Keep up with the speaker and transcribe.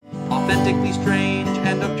authentically strange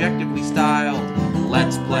and objectively styled.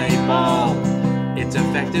 Let's play ball. It's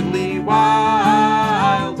effectively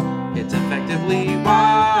wild. It's effectively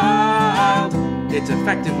wild. It's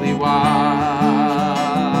effectively wild.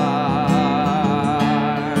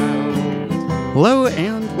 Hello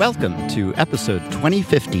and welcome to episode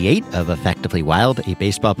 2058 of Effectively Wild, a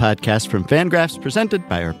baseball podcast from Fangraphs presented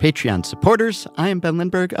by our Patreon supporters. I am Ben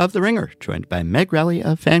Lindbergh of The Ringer, joined by Meg Rowley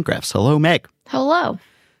of Fangraphs. Hello, Meg. Hello.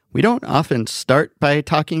 We don't often start by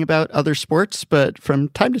talking about other sports, but from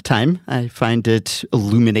time to time, I find it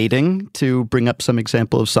illuminating to bring up some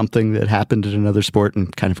example of something that happened in another sport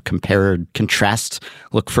and kind of compare and contrast,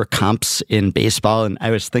 look for comps in baseball. And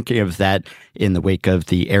I was thinking of that in the wake of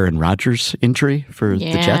the Aaron Rodgers injury for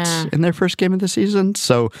the Jets in their first game of the season.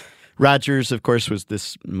 So Rodgers, of course, was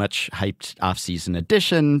this much hyped offseason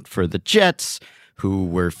addition for the Jets, who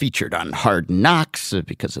were featured on Hard Knocks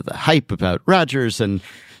because of the hype about Rodgers. And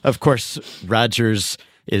of course, Rodgers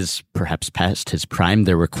is perhaps past his prime.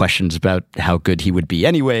 There were questions about how good he would be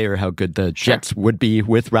anyway, or how good the Jets would be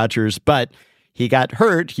with Rodgers. But he got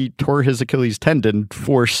hurt. He tore his Achilles tendon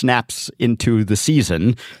 4 snaps into the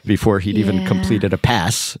season before he'd even completed a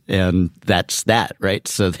pass. And that's that, right?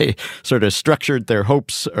 So they sort of structured their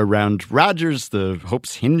hopes around Rodgers. The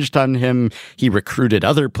hopes hinged on him. He recruited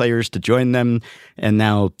other players to join them. And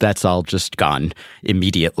now that's all just gone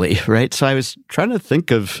immediately, right? So I was trying to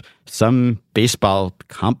think of some baseball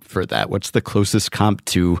comp for that. What's the closest comp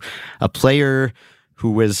to a player who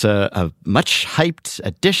was a much hyped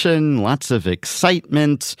addition, lots of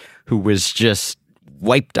excitement, who was just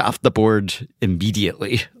wiped off the board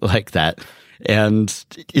immediately like that? And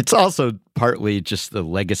it's also partly just the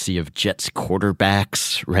legacy of Jets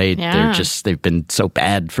quarterbacks, right? Yeah. They've been so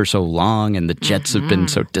bad for so long, and the Jets have been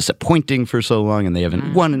so disappointing for so long, and they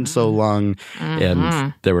haven't won in so long.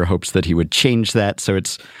 And there were hopes that he would change that. So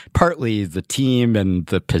it's partly the team and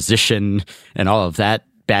the position and all of that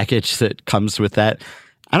baggage that comes with that.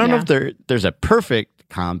 I don't know if there's a perfect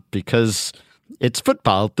comp because it's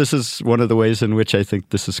football. This is one of the ways in which I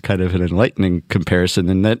think this is kind of an enlightening comparison,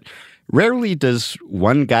 in that rarely does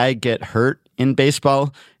one guy get hurt in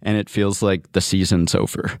baseball and it feels like the season's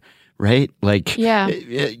over, right? Like,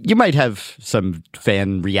 you might have some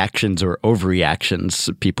fan reactions or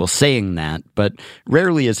overreactions, people saying that, but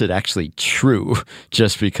rarely is it actually true,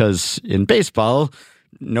 just because in baseball,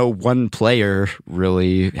 no one player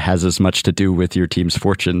really has as much to do with your team's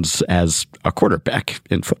fortunes as a quarterback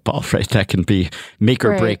in football, right? That can be make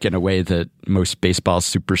or break in a way that most baseball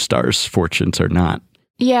superstars' fortunes are not.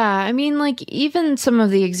 Yeah, I mean, like, even some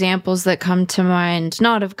of the examples that come to mind,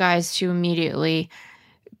 not of guys who immediately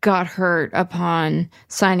got hurt upon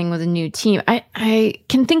signing with a new team. I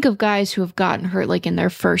can think of guys who have gotten hurt like in their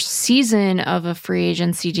first season of a free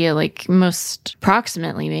agency deal, like most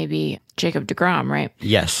approximately maybe Jacob deGrom, right?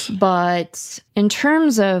 Yes. But in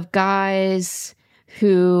terms of guys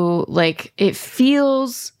who, like, it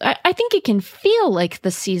feels, I think it can feel like the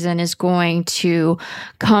season is going to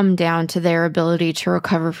come down to their ability to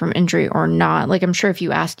recover from injury or not. Like, I'm sure if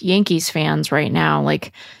you asked Yankees fans right now,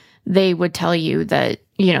 like, they would tell you that,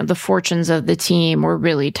 you know, the fortunes of the team were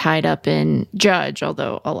really tied up in Judge,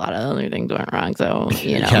 although a lot of other things went wrong. So,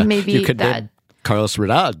 you know, maybe you could that. Carlos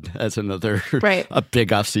Rodon as another a big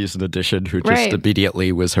offseason addition who just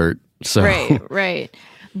immediately was hurt. So. Right.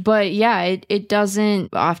 But yeah, it doesn't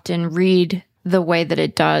often read the way that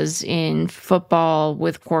it does in football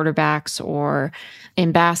with quarterbacks or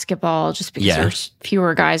in basketball, just because there's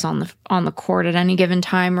fewer guys on the court at any given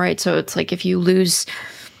time, right? So it's like if you lose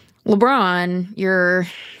LeBron, you're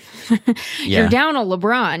down a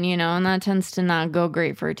LeBron, you know, and that tends to not go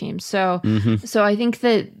great for a team. So so I think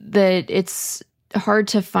that it's hard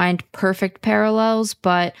to find perfect parallels,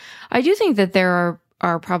 but I do think that there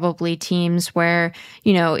are probably teams where,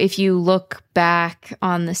 you know, if you look back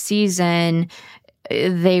on the season,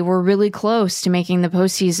 they were really close to making the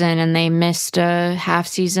postseason and they missed a half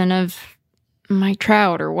season of Mike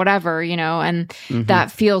Trout or whatever, you know, and that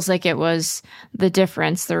feels like it was the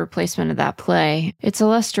difference, the replacement of that play. It's a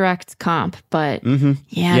less direct comp, but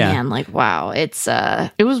man, like, wow, it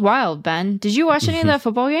was wild, Ben. Did you watch any of that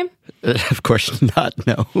football game? Of course not,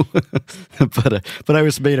 no. but I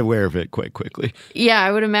was made aware of it quite quickly. Yeah,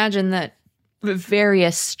 I would imagine that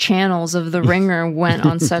various channels of The Ringer went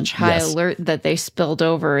on such high alert that they spilled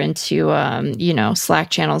over into,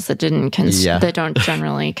 Slack channels that that don't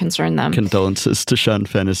generally concern them. Condolences to Sean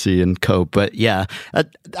Fennessy and co. But yeah,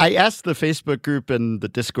 I asked the Facebook group and the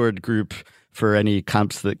Discord group for any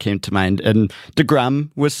comps that came to mind, and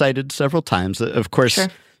deGrom was cited several times. Of course,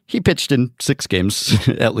 he pitched in 6 games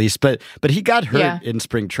at least, but he got hurt in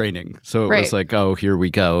spring training. So it was like, oh, here we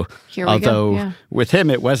go. Although with him,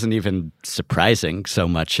 it wasn't even surprising so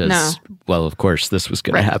much as, well, of course, this was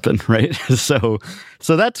going to happen, right? So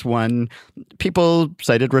that's one. People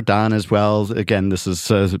cited Rodon as well. Again, this is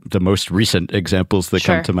the most recent examples that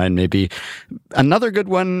come to mind, maybe. Another good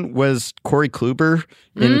one was Corey Kluber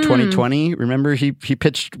in 2020. Remember, he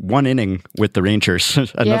pitched 1 inning with the Rangers,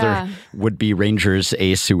 another would-be Rangers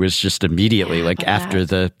ace who was just immediately, after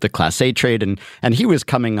the Class A trade. And he was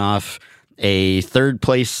coming off a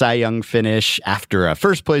third-place Cy Young finish after a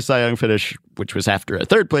first-place Cy Young finish, which was after a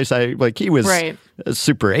third-place he was a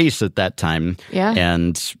super ace at that time. Yeah.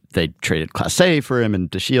 And they traded Class A for him and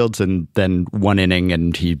DeShields, and then 1 inning,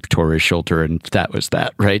 and he tore his shoulder, and that was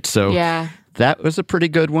that, right? So that was a pretty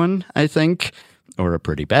good one, I think, or a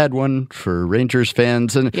pretty bad one for Rangers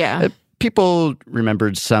fans. And people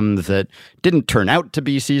remembered some that didn't turn out to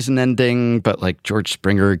be season-ending, but like George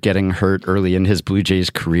Springer getting hurt early in his Blue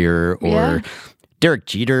Jays career, or Derek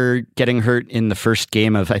Jeter getting hurt in the first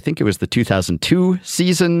game of, I think it was the 2002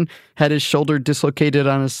 season, had his shoulder dislocated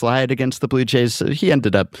on a slide against the Blue Jays. So he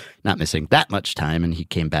ended up not missing that much time, and he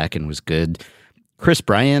came back and was good. Chris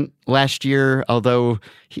Bryant last year, although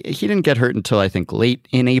he didn't get hurt until I think late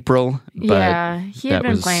in April. But he had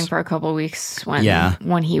been playing for a couple weeks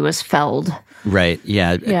when he was felled. Right,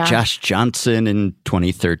 Josh Johnson in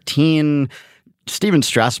 2013. Steven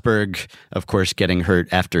Strasburg, of course, getting hurt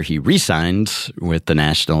after he re-signed with the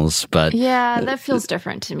Nationals. But that feels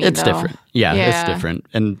different to me, It's different. Yeah, it's different.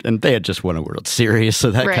 And they had just won a World Series,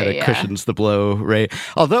 so that kind of cushions the blow, right?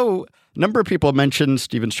 Although a number of people mentioned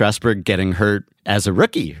Steven Strasburg getting hurt as a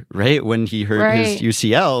rookie, right? When he hurt his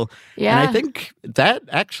UCL. Yeah. And I think that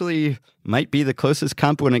actually might be the closest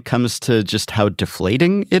comp when it comes to just how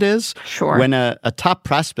deflating it is. Sure. When a top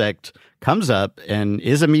prospect comes up and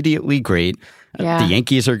is immediately great. The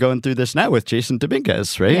Yankees are going through this now with Jason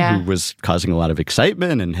Dominguez, right? Who was causing a lot of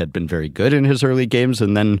excitement and had been very good in his early games.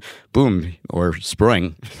 And then, boom, or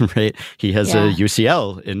Sproing, right? He has a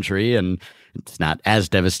UCL injury, and it's not as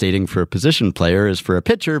devastating for a position player as for a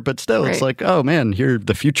pitcher, but still, it's like, oh man, here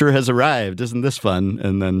the future has arrived. Isn't this fun?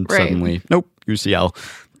 And then suddenly, nope, UCL.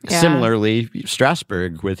 Yeah. Similarly,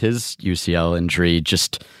 Strasburg with his UCL injury,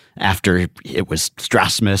 just after it was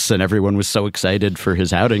Strasmus and everyone was so excited for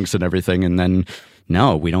his outings and everything, and then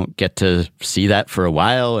no, we don't get to see that for a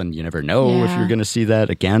while, and you never know if you're going to see that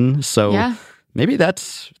again. So maybe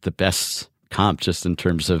that's the best comp, just in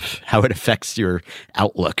terms of how it affects your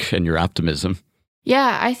outlook and your optimism.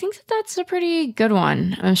 Yeah, I think that's a pretty good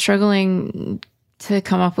one. I'm struggling to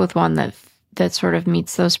come up with one that sort of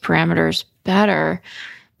meets those parameters better.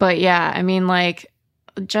 But yeah, I mean, like,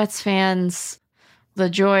 Jets fans, the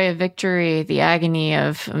joy of victory, the agony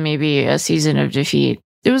of maybe a season of defeat,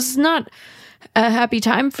 it was not a happy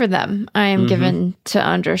time for them, I am given to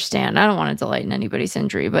understand. I don't want to delight in anybody's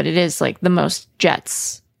injury, but it is like the most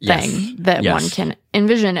Jets thing that one can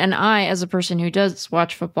envision. And I, as a person who does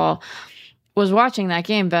watch football, was watching that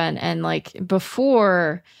game, Ben, and like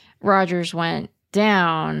before Rodgers went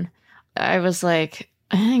down, I was like,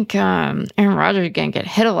 I think Aaron Rodgers is going to get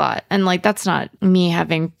hit a lot. And like, that's not me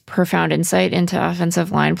having profound insight into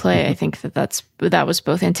offensive line play. I think that was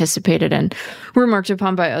both anticipated and remarked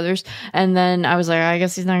upon by others. And then I was like, I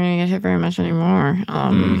guess he's not going to get hit very much anymore.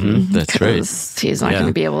 That's right. He's not going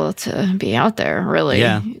to be able to be out there, really.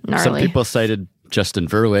 Yeah. Gnarly. Some people cited Justin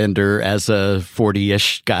Verlander as a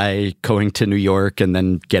 40-ish guy going to New York and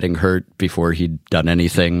then getting hurt before he'd done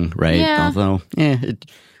anything, right? Yeah. Although,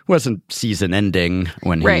 it wasn't season ending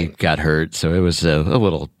when he got hurt, so it was a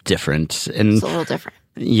little different. And it's a little different.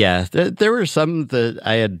 Yeah, there were some that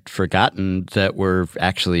I had forgotten that were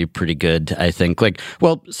actually pretty good, I think. Like,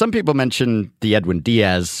 well, some people mentioned the Edwin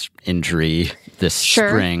Diaz injury this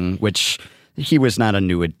spring, which he was not a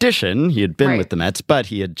new addition. He had been with the Mets, but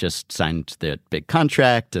he had just signed the big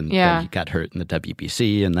contract, and then he got hurt in the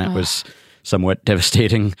WBC, and that was somewhat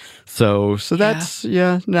devastating. So that's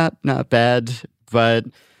not bad, but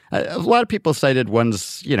a lot of people cited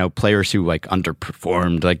ones, players who like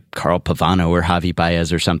underperformed, like Carl Pavano or Javi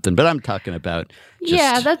Baez or something. But I'm talking about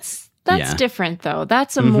that's different though.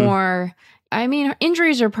 That's a more. I mean,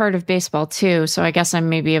 injuries are part of baseball too. So I guess I'm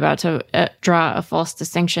maybe about to draw a false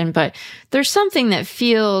distinction, but there's something that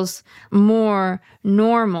feels more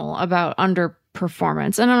normal about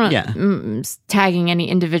underperformance. And I'm not tagging any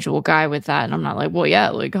individual guy with that. And I'm not like, well,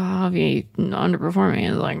 like Javi underperforming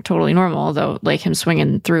is like totally normal. Although like him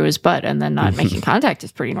swinging through his butt and then not making contact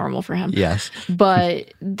is pretty normal for him. Yes.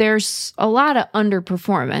 But there's a lot of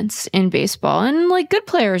underperformance in baseball, and like good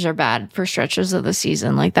players are bad for stretches of the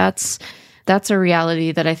season. Like that's that's a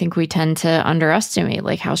reality that I think we tend to underestimate,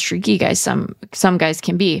 like how streaky some guys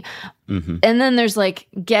can be. Mm-hmm. And then there's like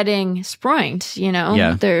getting sproinged,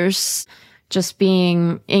 Yeah. There's just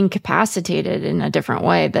being incapacitated in a different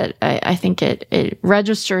way that I think it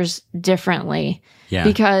registers differently. Yeah.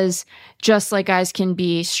 Because just like guys can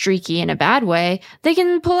be streaky in a bad way, they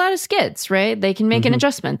can pull out of skids, right? They can make an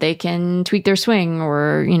adjustment. They can tweak their swing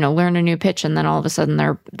or, learn a new pitch, and then all of a sudden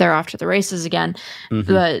they're off to the races again.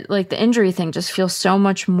 But like the injury thing just feels so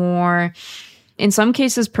much more, in some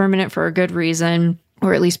cases, permanent for a good reason,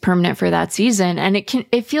 or at least permanent for that season. And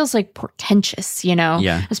it feels like portentous,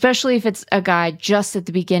 Yeah. Especially if it's a guy just at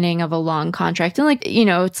the beginning of a long contract. And like,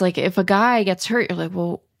 it's like if a guy gets hurt, you're like,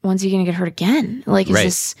 well, when's he going to get hurt again? Like,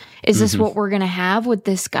 is this what we're going to have with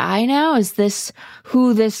this guy now? Is this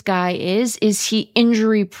who this guy is? Is he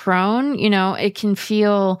injury prone? It can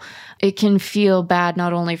feel bad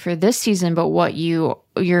not only for this season, but what your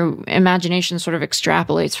imagination sort of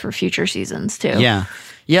extrapolates for future seasons too. Yeah.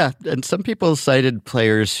 Yeah, and some people cited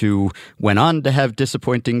players who went on to have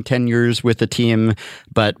disappointing tenures with the team,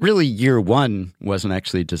 but really year one wasn't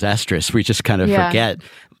actually disastrous. We just kind of forget.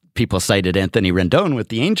 People cited Anthony Rendon with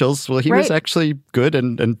the Angels. Well, he was actually good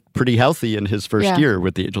and pretty healthy in his first year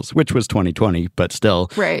with the Angels, which was 2020, but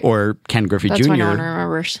still. Right. Or Ken Griffey That's Jr. What no one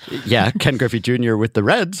remembers. Yeah, Ken Griffey Jr. with the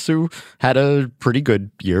Reds, who had a pretty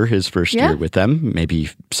good year his first year with them. Maybe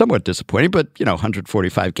somewhat disappointing, but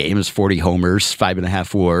 145 games, 40 homers,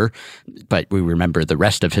 5.5 WAR. But we remember the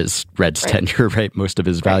rest of his Reds tenure, right? Most of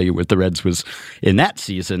his value with the Reds was in that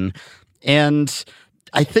season. And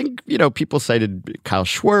I think, people cited Kyle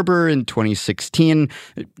Schwarber in 2016.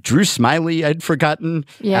 Drew Smyly, I'd forgotten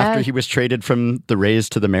after he was traded from the Rays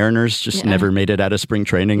to the Mariners, just never made it out of spring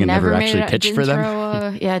training and never actually pitched for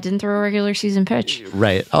them. Didn't throw a regular season pitch.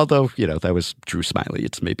 Right. Although, that was Drew Smyly.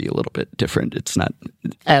 It's maybe a little bit different. It's not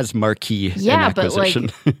as marquee an acquisition.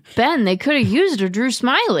 But like, Ben, they could have used a Drew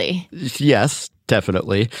Smyly. Yes,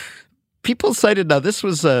 definitely. People cited, now this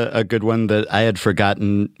was a good one that I had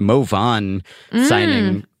forgotten, Mo Vaughn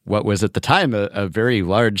signing what was at the time a very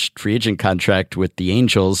large free agent contract with the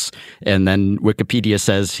Angels. And then Wikipedia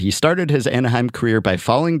says he started his Anaheim career by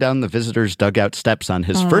falling down the visitors' dugout steps on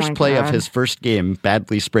his first play of his first game,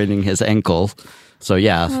 badly spraining his ankle. So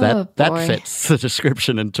that fits the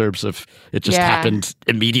description in terms of it just happened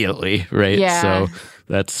immediately, right? Yeah. So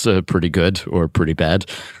that's pretty good or pretty bad.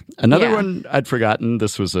 Another one I'd forgotten,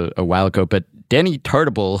 this was a while ago, but Danny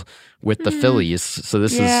Tartabull with the Phillies. So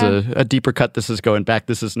this is a deeper cut. This is going back.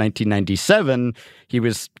 This is 1997. He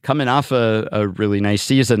was coming off a really nice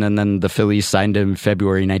season, and then the Phillies signed him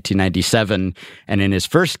February 1997. And in his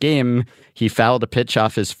first game, he fouled a pitch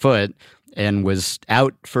off his foot and was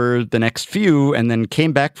out for the next few, and then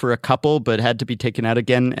came back for a couple, but had to be taken out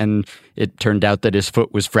again. And it turned out that his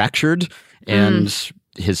foot was fractured, and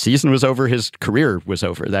his season was over. His career was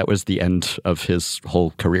over. That was the end of his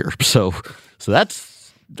whole career. So that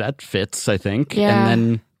fits, I think. Yeah. And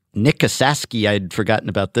then Nick Osaski, I'd forgotten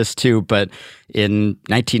about this too, but in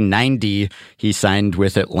 1990, he signed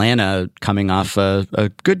with Atlanta, coming off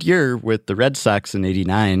a good year with the Red Sox in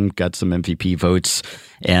 89, got some MVP votes,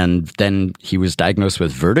 and then he was diagnosed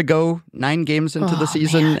with vertigo 9 games into the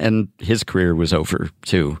season, and his career was over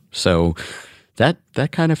too. So that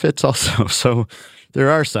kind of fits also. So there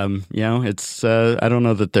are some, it's, I don't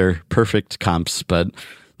know that they're perfect comps, but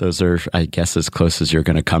those are, I guess, as close as you're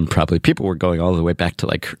going to come, probably. People were going all the way back to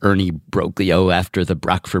like Ernie Broglio after the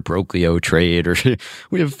Brock for Broglio trade, or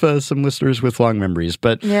we have some listeners with long memories.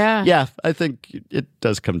 But yeah, I think it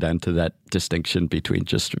does come down to that distinction between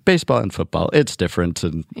just baseball and football. It's different,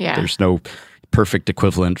 and there's no perfect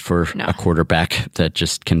equivalent for a quarterback that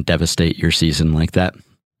just can devastate your season like that.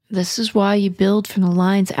 This is why you build from the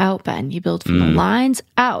lines out, Ben. You build from the lines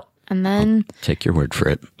out, and then I'll take your word for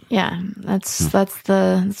it. Yeah, that's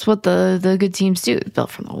what the good teams do.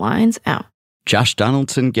 Built from the lines out. Josh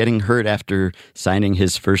Donaldson getting hurt after signing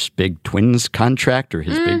his first big Twins contract, or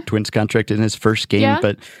his big Twins contract in his first game. Yeah.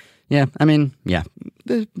 But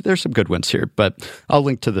there's some good ones here. But I'll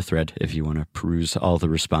link to the thread if you want to peruse all the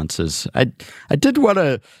responses. I did want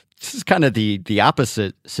to. This is kind of the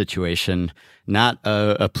opposite situation. Not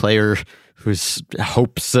a player whose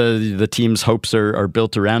hopes, the team's hopes are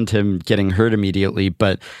built around him getting hurt immediately,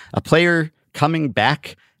 but a player coming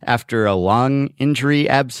back after a long injury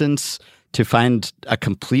absence to find a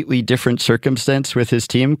completely different circumstance with his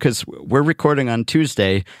team. Because we're recording on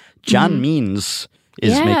Tuesday. John Means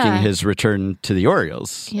is making his return to the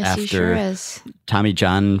Orioles after he sure is. Tommy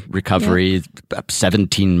John recovery,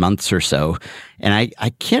 17 months or so. And I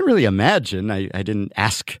can't really imagine, I didn't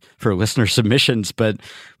ask for listener submissions, but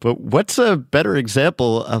what's a better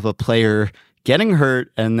example of a player getting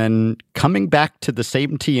hurt and then coming back to the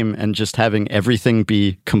same team and just having everything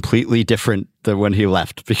be completely different than when he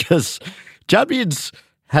left? Because John Means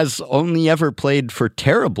has only ever played for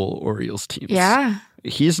terrible Orioles teams. Yeah.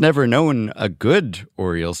 He's never known a good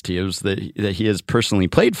Orioles teams that he has personally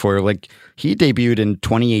played for. Like, he debuted in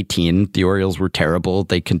 2018. The Orioles were terrible.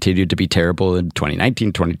 They continued to be terrible in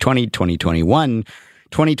 2019, 2020, 2021.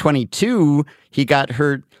 2022, he got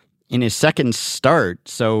hurt in his second start.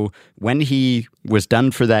 So when he was done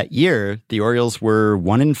for that year, the Orioles were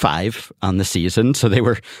 1-5 on the season. So they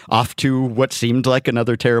were off to what seemed like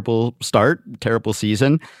another terrible start, terrible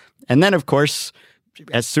season. And then, of course,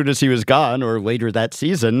 as soon as he was gone, or later that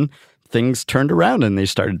season, things turned around and they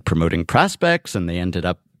started promoting prospects, and they ended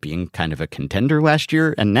up being kind of a contender last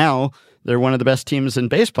year. And now they're one of the best teams in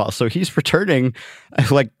baseball. So he's returning.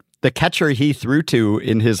 Like, the catcher he threw to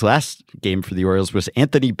in his last game for the Orioles was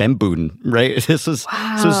Anthony Bemboon, right? This was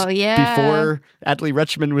before Adley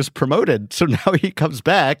Rutschman was promoted. So now he comes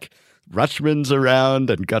back. Rutschman's around,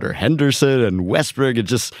 and Gunnar Henderson and Westbrook, and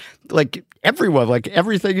just like everyone, like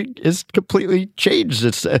everything is completely changed.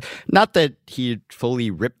 It's not that he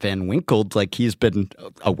fully Rip Van Winkled, like he's been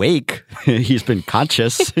awake, he's been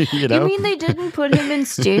conscious. You know, you mean they didn't put him in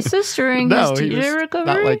stasis during his TJ recovery?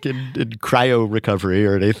 Not like in cryo recovery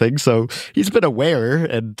or anything. So he's been aware,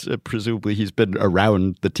 and presumably he's been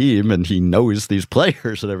around the team, and he knows these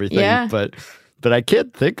players and everything. Yeah. But I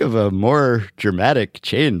can't think of a more dramatic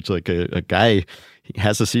change. Like a guy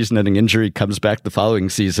has a season-ending injury, comes back the following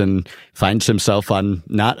season, finds himself on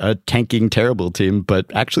not a tanking terrible team, but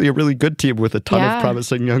actually a really good team with a ton of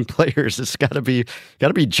promising young players. It's got to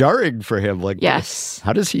be jarring for him. Like, yes,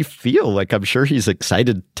 how does he feel? Like, I'm sure he's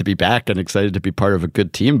excited to be back and excited to be part of a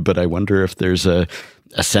good team, but I wonder if there's a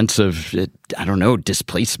sense of, I don't know,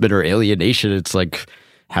 displacement or alienation. It's like,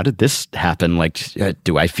 how did this happen? Like,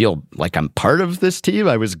 do I feel like I'm part of this team?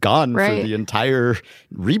 I was gone for the entire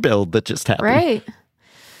rebuild that just happened. Right.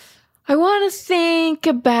 I want to think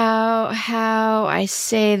about how I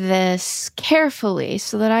say this carefully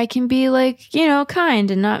so that I can be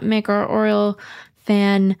kind and not make our Oriole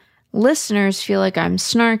fan listeners feel like I'm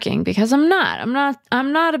snarking, because I'm not.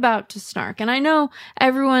 I'm not about to snark. And I know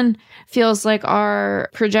everyone feels like our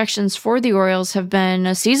projections for the Orioles have been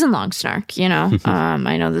a season-long snark,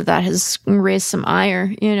 I know that has raised some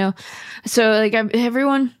ire, So,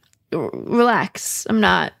 everyone relax. I'm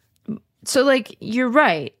not. So, you're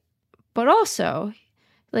right. But also,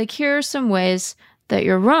 here are some ways that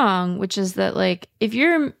you're wrong, which is that, if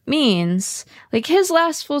you're Means, his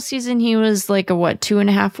last full season, he was a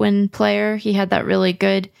 2.5 win player. He had that really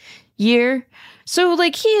good year. So,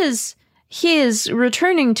 he is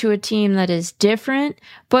returning to a team that is different,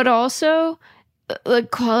 but also the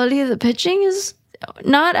quality of the pitching is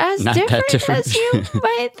not as different as you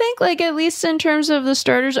might think, at least in terms of the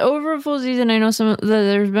starters over a full season. I know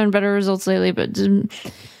there's been better results lately, but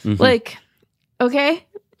okay.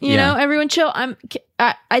 You know, everyone chill.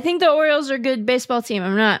 I think the Orioles are a good baseball team.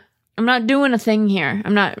 I'm not doing a thing here.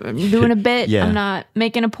 I'm doing a bit. I'm not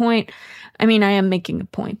making a point. I mean, I am making a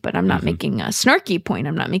point, but I'm not making a snarky point.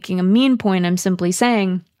 I'm not making a mean point. I'm simply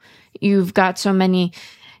saying you've got so many,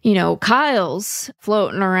 Kyles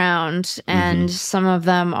floating around, and some of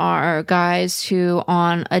them are guys who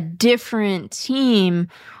on a different team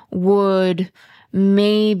would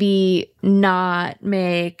maybe not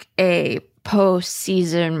make a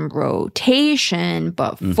postseason rotation,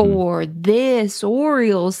 but for this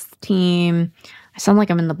Orioles team, I sound like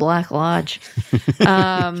I'm in the Black Lodge.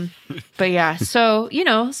 But yeah, so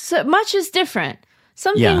much is different.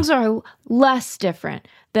 Some things are less different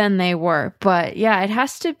than they were, but yeah, it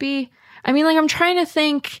has to be. I mean, I'm trying to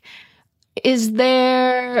think, is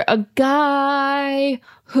there a guy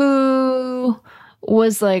who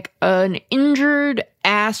was an injured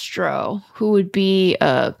Astro who would be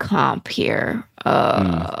a comp here?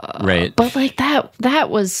 Right. But that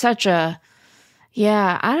was such a,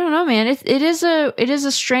 I don't know, man. It is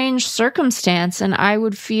a strange circumstance, and I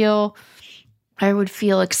would feel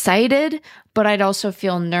excited, but I'd also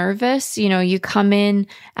feel nervous. You come in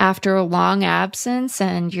after a long absence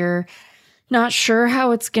and you're not sure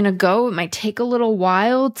how it's going to go. It might take a little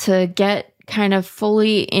while to get kind of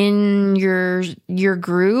fully in your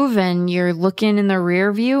groove, and you're looking in the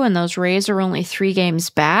rear view, and those Rays are only 3 games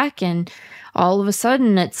back, and all of a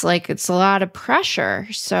sudden it's like it's a lot of pressure.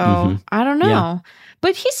 So I don't know. Yeah.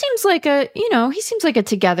 But he seems like a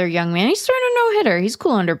together young man. He's throwing a no-hitter. He's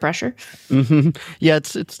cool under pressure. Yeah,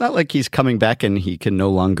 it's not like he's coming back and he can no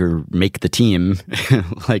longer make the team.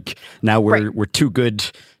 Like now we're too good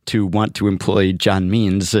to want to employ John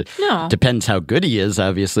Means. No. Depends how good he is,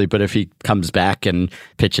 obviously, but if he comes back and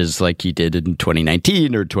pitches like he did in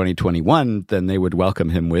 2019 or 2021, then they would welcome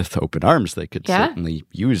him with open arms. They could certainly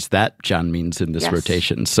use that John Means in this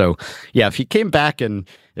rotation. So, yeah, if he came back and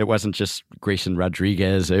it wasn't just Grayson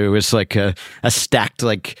Rodriguez, it was like a stacked,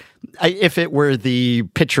 like, if it were the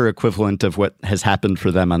pitcher equivalent of what has happened for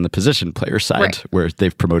them on the position player side, where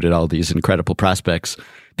they've promoted all these incredible prospects,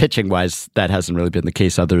 pitching-wise, that hasn't really been the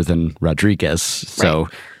case other than Rodriguez. So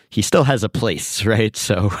he still has a place, right?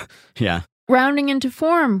 So, yeah. Rounding into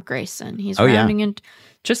form, Grayson. He's rounding into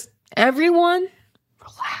just everyone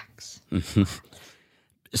relax.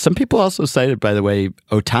 Some people also cited, by the way,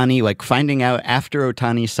 Ohtani, like finding out after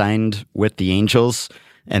Ohtani signed with the Angels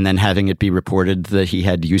and then having it be reported that he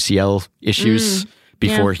had UCL issues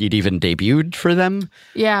before he'd even debuted for them.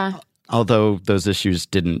 Yeah. Although those issues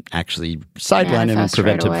didn't actually sideline him and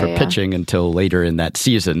prevent him from pitching until later in that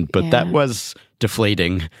season. But that was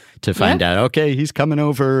deflating to find out, okay, he's coming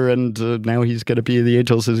over and now he's going to be the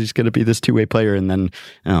Angels, he's going to be this two-way player. And then,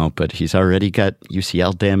 but he's already got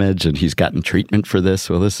UCL damage and he's gotten treatment for this.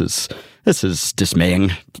 Well, this is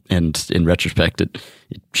dismaying. And in retrospect, it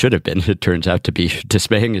should have been. It turns out to be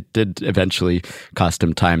dismaying. It did eventually cost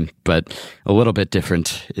him time, but a little bit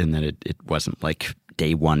different in that it wasn't like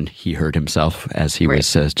day one he hurt himself as he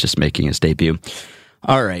was just making his debut.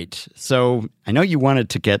 All right. So I know you wanted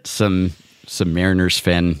to get some Mariners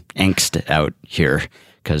fan angst out here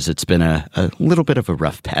because it's been a little bit of a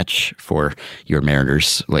rough patch for your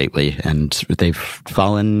Mariners lately, and they've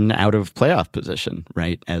fallen out of playoff position,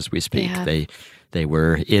 right, as we speak. Yeah. They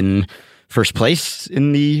were in first place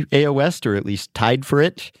in the AL West, or at least tied for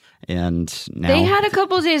it. And now they had a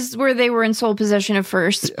couple of days where they were in sole possession of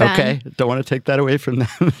first. Ben. Okay, don't want to take that away from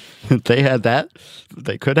them. They had that.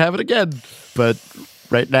 They could have it again. But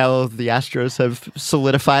right now, the Astros have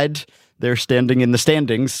solidified their standing in the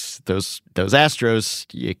standings. Those Astros,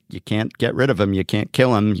 you can't get rid of them. You can't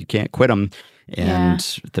kill them. You can't quit them. And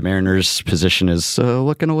the Mariners' position is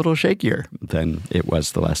looking a little shakier than it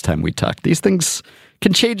was the last time we talked. These things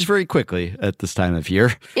can change very quickly at this time of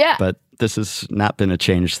year. Yeah. But this has not been a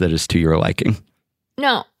change that is to your liking.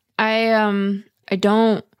 No, I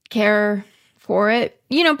don't care for it.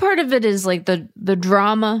 You know, part of it is like the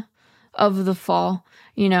drama of the fall,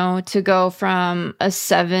 you know, to go from a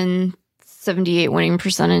 778 winning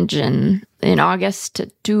percentage in August to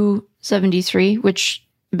 273, which,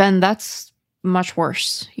 Ben, that's much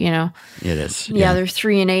worse, you know. It is. Yeah, they're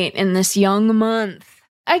 3-8 in this young month.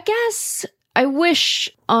 I guess I wish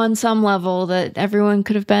on some level that everyone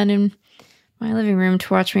could have been in my living room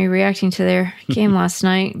to watch me reacting to their game last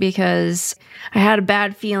night, because I had a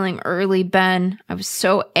bad feeling early, Ben. I was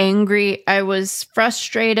so angry. I was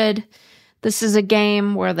frustrated. This is a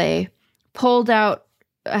game where they pulled out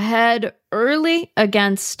ahead early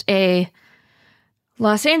against a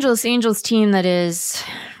Los Angeles Angels team that is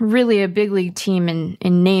really a big league team in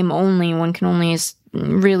name only. One can only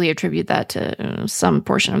really attribute that to some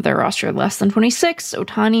portion of their roster less than 26.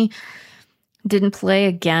 Ohtani didn't play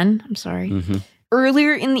again. I'm sorry.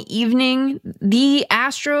 Earlier in the evening, the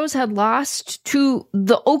Astros had lost to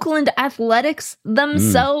the Oakland Athletics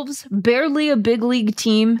themselves, barely a big league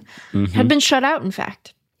team, had been shut out, in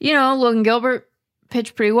fact. You know, Logan Gilbert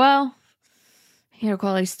pitched pretty well. He had a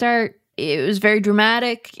quality start. It was very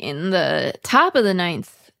dramatic. In the top of the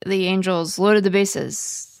ninth, the Angels loaded the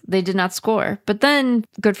bases. They did not score. But then,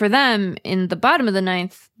 good for them, in the bottom of the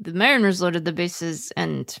ninth, the Mariners loaded the bases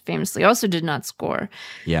and famously also did not score.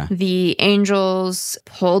 Yeah. The Angels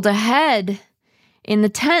pulled ahead in the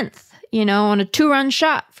 10th, you know, on a 2-run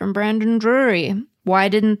shot from Brandon Drury. Why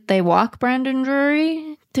didn't they walk Brandon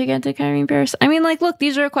Drury to get to Kyrie Pierce? I mean, like, look,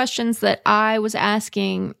 these are questions that I was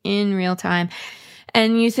asking in real time.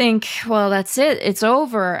 And you think, well, that's it. It's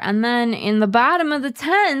over. And then in the bottom of the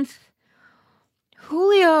 10th,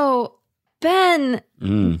 Julio, Ben,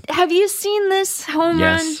 have you seen this home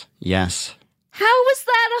run? Yes. How was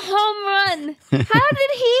that a home run? How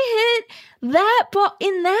did he hit that ball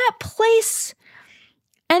in that place?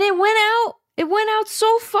 And it went out. It went out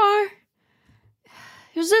so far.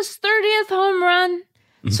 It was his 30th home run.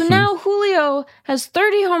 So now Julio has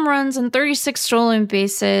 30 home runs and 36 stolen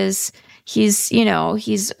bases. He's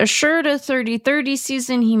assured a 30-30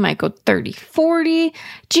 season. He might go 30-40.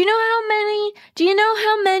 Do you know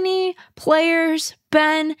how many players,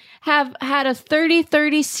 Ben, have had a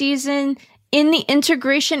 30-30 season in the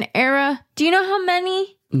integration era, do you know how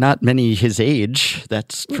many? Not many his age,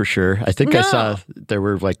 that's for sure. I think I saw there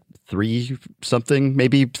were like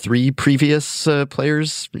maybe three previous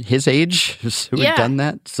players his age who had done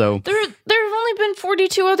that. So there have only been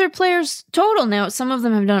 42 other players total now. Some of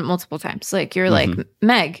them have done it multiple times. Like you're like,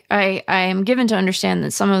 Meg, I am given to understand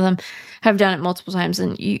that some of them have done it multiple times,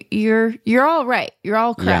 and you're all right. You're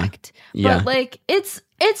all correct. Yeah. But like it's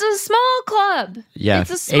a small club. Yeah.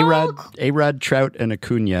 It's a small A-Rod, Trout, and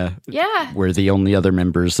Acuna were the only other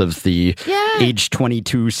members of the age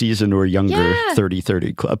 22 season or younger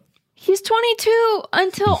 30-30 club. He's 22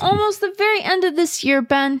 until almost the very end of this year,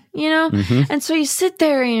 Ben, you know? And so you sit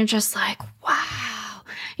there and you're just like, wow.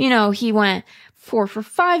 You know, he went 4 for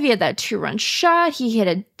 5. He had that 2-run shot. He hit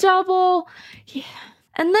a double. Yeah.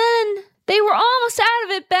 And then they were almost out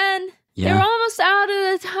of it, Ben. Yeah. They were almost out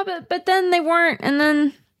of the top of it, but then they weren't. And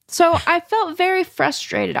then, so I felt very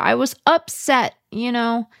frustrated. I was upset, you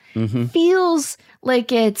know? Feels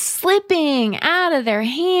like it's slipping out of their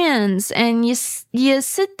hands, and you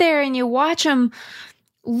sit there and you watch them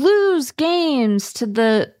lose games to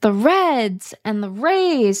the Reds and the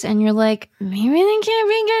Rays, and you're like, maybe they can't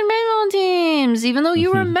be good baseball teams, even though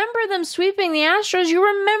you remember them sweeping the Astros. You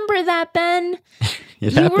remember that, Ben.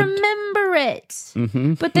 You remember it.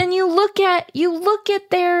 But then you look at it,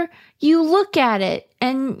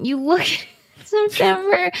 and you look at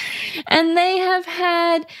September, and they have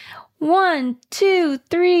had 1, 2,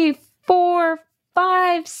 3, 4,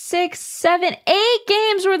 5, 6, 7, 8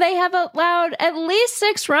 games where they have allowed at least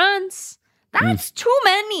 6 runs. That's too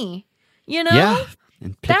many, you know? Yeah,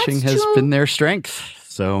 and pitching has been their strength.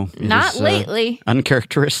 So not lately.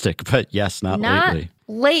 Uncharacteristic, but yes, not lately.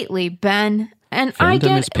 Not lately, Ben. And Fandom I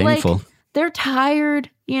get is painful. Like, they're tired,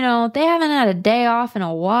 you know, they haven't had a day off in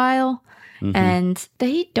a while. And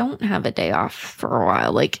they don't have a day off for a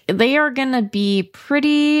while. Like, they are going to be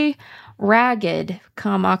pretty ragged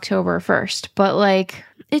come October 1st. But, like,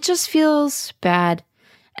 it just feels bad.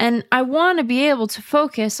 And I want to be able to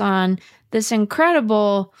focus on this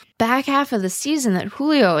incredible back half of the season that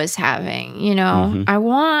Julio is having. You know, I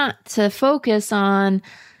want to focus on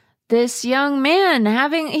this young man he's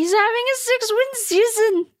having a 6-win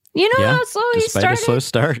season. You know how slow he started? Despite a slow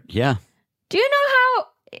start, yeah. Do you know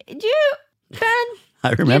Ben?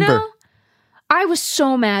 I remember. You know, I was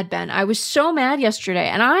so mad, Ben. I was so mad yesterday.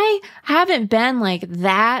 And I haven't been like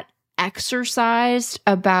that exercised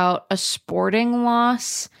about a sporting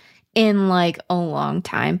loss in like a long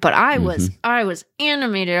time. But I was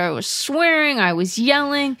animated. I was swearing. I was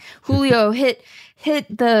yelling. Julio hit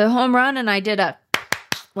the home run, and I did a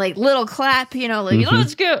like little clap, you know, like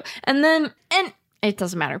let's go. And it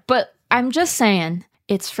doesn't matter. But I'm just saying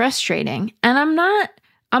it's frustrating. And I'm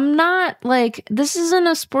not like, this isn't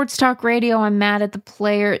a sports talk radio. I'm mad at the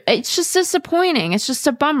player. It's just disappointing. It's just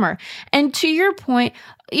a bummer. And to your point,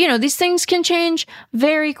 you know, these things can change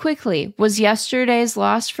very quickly. Was yesterday's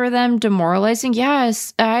loss for them demoralizing?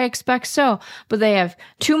 Yes, I expect so. But they have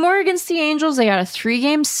 2 more against the Angels. They got a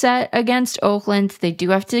 3-game set against Oakland. They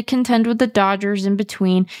do have to contend with the Dodgers in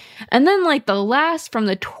between. And then like the last, from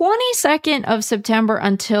the 22nd of September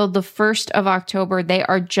until the 1st of October, they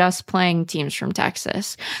are just playing teams from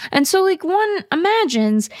Texas. And so like one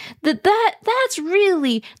imagines that's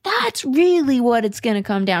really what it's going to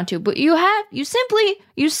come down to. But you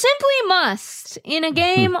simply must, in a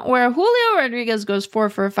game where Julio Rodriguez goes 4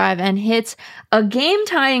 for 5 and hits a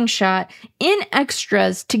game-tying shot in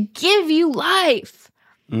extras to give you life.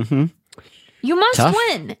 You must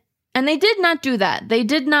win. And they did not do that. They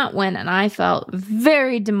did not win, and I felt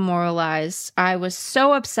very demoralized. I was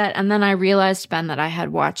so upset, and then I realized, Ben, that I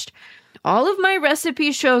had watched all of my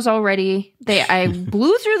recipe shows already. I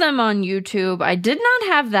blew through them on YouTube. I did not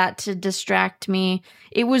have that to distract me.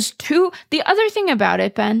 It was the other thing about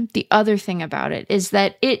it, Ben, is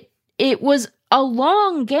that it was a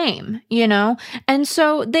long game, you know? And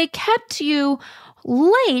so they kept you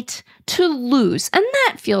late to lose. And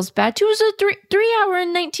that feels bad too. It was a 3-hour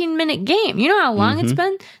and 19-minute game. You know how long it's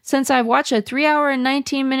been since I've watched a 3-hour and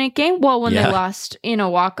 19-minute game? Well, when they lost in a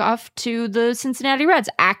walk-off to the Cincinnati Reds.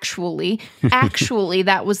 Actually,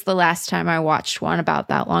 that was the last time I watched one about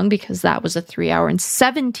that long, because that was a 3-hour and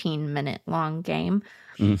 17-minute long game.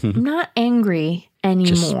 I'm not angry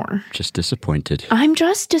anymore. Just disappointed. I'm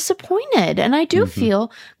just disappointed. And I do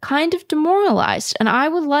feel kind of demoralized. And I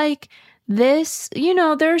would like this, you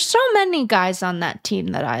know, there are so many guys on that team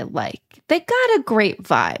that I like. They got a great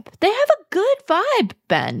vibe. They have a good vibe,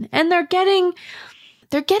 Ben. And they're getting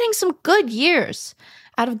some good years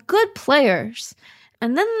out of good players.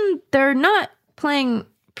 And then they're not playing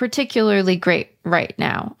particularly great right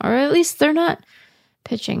now. Or at least they're not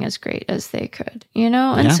pitching as great as they could,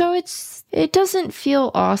 And so it doesn't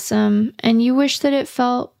feel awesome, and you wish that it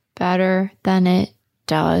felt better than it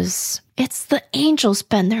does. It's the Angels,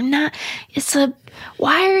 Ben. They're not.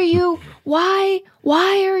 Why are you?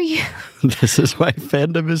 This is why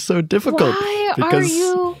fandom is so difficult. Why are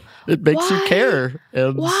you? It makes you care.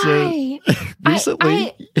 And why?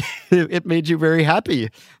 Recently, it made you very happy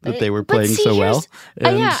that they were playing so well.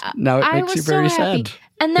 And now it makes you very sad.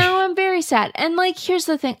 And now I'm very sad. And here's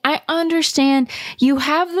the thing. I understand you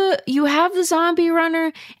have the zombie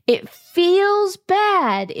runner. It feels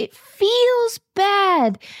bad. It feels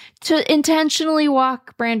bad to intentionally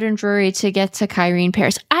walk Brandon Drury to get to Kyrene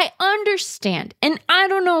Paris. I understand. And I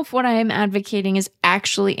don't know if what I am advocating is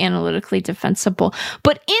actually analytically defensible.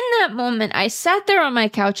 But in that moment, I sat there on my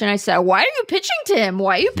couch and I said, why are you pitching to him?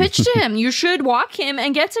 Why you pitch to him? You should walk him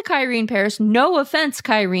and get to Kyrene Paris. No offense,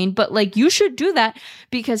 Kyrene, but you should do that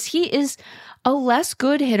because he is a less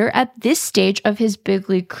good hitter at this stage of his big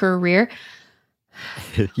league career.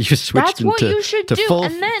 You switched into full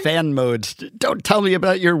fan mode. Don't tell me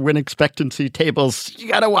about your win expectancy tables. You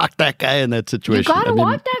got to walk that guy in that situation. You got to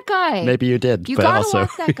walk that guy. Maybe you did. You got to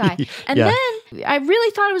walk that guy. And then I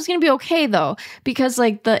really thought it was going to be okay, though, because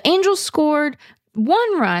the Angels scored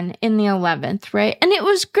 1 run in the 11th, right? And it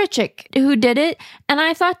was Grichuk who did it. And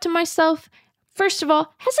I thought to myself, first of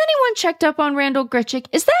all, has anyone checked up on Randall Grichuk?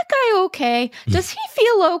 Is that guy okay? Does he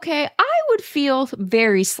feel okay? I would feel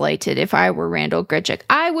very slighted if I were Randall Grichuk.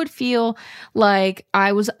 I would feel like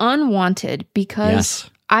I was unwanted because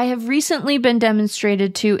I have recently been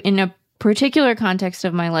demonstrated to, in a particular context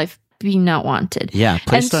of my life, be not wanted. Yeah,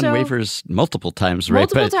 placed on waivers multiple times, right?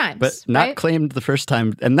 Multiple times. But not claimed the first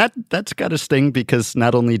time. And that's got a sting because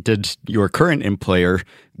not only did your current employer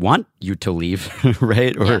want you to leave,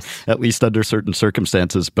 right? Or at least under certain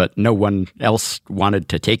circumstances, but no one else wanted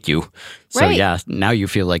to take you. So now you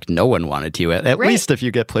feel like no one wanted you. At least if you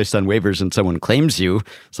get placed on waivers and someone claims you,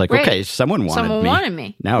 it's like, okay, someone wanted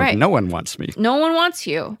me. Now no one wants me. No one wants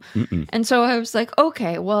you. And so I was like,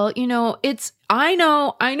 okay, well, I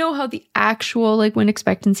know how the actual win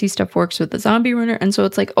expectancy stuff works with the zombie runner. And so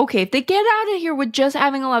it's like, okay, if they get out of here with just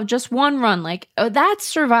having allowed just 1 run,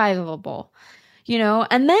 that's survivable.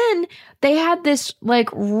 And then they had this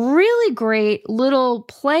really great little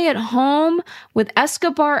play at home with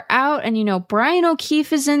Escobar out, and Brian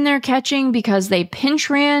O'Keefe is in there catching because they pinch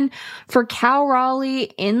ran for Cal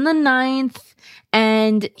Raleigh in the 9th,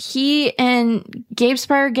 and he and Gabe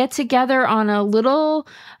Spire get together on a little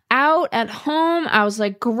out at home. I was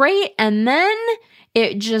like, great, and then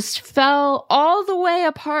it just fell all the way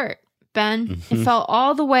apart, Ben. It fell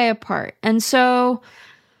all the way apart, and so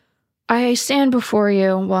I stand before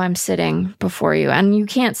you while I'm sitting before you, and you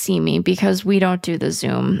can't see me because we don't do the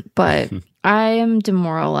Zoom, but I am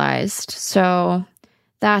demoralized. So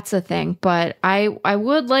that's a thing. But I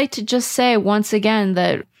would like to just say once again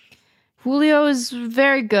that Julio is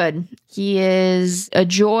very good. He is a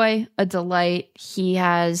joy, a delight.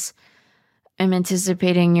 I'm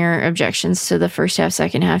anticipating your objections to the first half,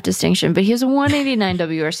 second half distinction, but he has a 189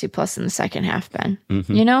 WRC plus in the second half, Ben.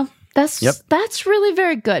 That's really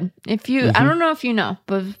very good. If you, I don't know if you know,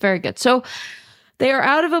 but very good. So they are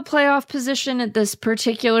out of a playoff position at this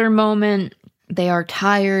particular moment. They are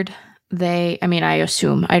tired. I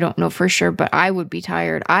assume, I don't know for sure, but I would be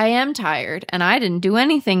tired. I am tired, and I didn't do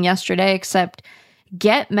anything yesterday except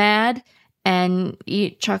get mad and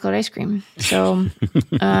eat chocolate ice cream. So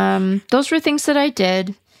those were things that I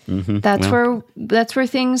did. That's where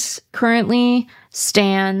things currently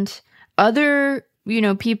stand. Other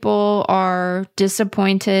people are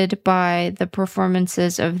disappointed by the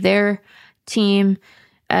performances of their team.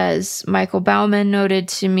 As Michael Bauman noted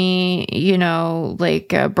to me,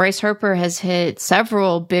 Bryce Harper has hit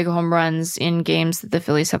several big home runs in games that the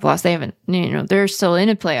Phillies have lost. They haven't, they're still in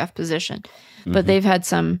a playoff position, but they've had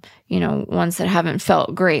some, ones that haven't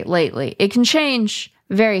felt great lately. It can change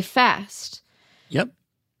very fast. Yep.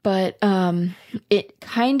 But it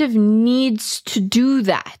kind of needs to do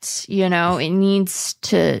that, it needs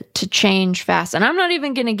to change fast. And I'm not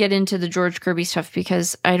even going to get into the George Kirby stuff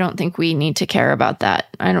because I don't think we need to care about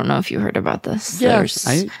that. I don't know if you heard about this. Yeah,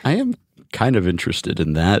 I am kind of interested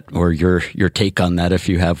in that, or your take on that if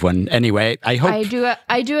you have one. Anyway, I hope I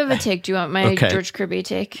do have a take. Do you want my George Kirby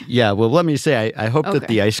take? Yeah, well, let me say I hope that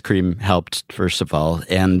the ice cream helped, first of all,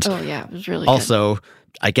 and it was really also good.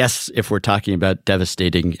 I guess if we're talking about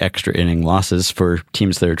devastating extra inning losses for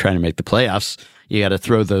teams that are trying to make the playoffs, you got to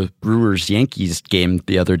throw the Brewers-Yankees game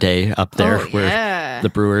the other day up there where the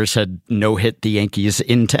Brewers had no-hit the Yankees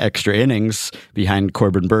into extra innings behind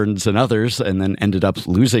Corbin Burns and others, and then ended up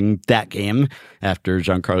losing that game after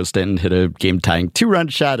Giancarlo Stanton hit a game-tying 2-run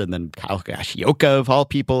shot, and then Kyle Higashioka, of all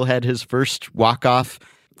people, had his first walk-off.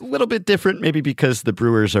 A little bit different, maybe because the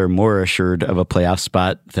Brewers are more assured of a playoff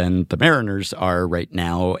spot than the Mariners are right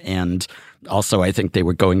now. And also, I think they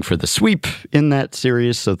were going for the sweep in that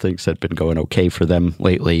series, so things had been going okay for them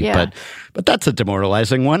lately. Yeah. But that's a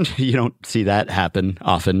demoralizing one. You don't see that happen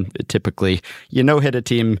often. Typically, you no-hit a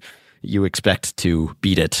team, you expect to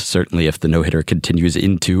beat it, certainly if the no-hitter continues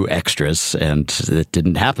into extras, and it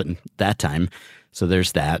didn't happen that time. So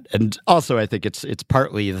there's that. And also, I think it's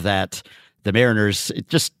partly that the Mariners, it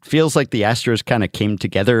just feels like the Astros kind of came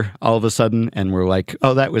together all of a sudden and were like,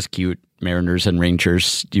 oh, that was cute. Mariners and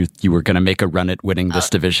Rangers, you were going to make a run at winning this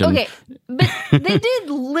division. Okay, but they did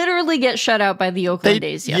literally get shut out by the Oakland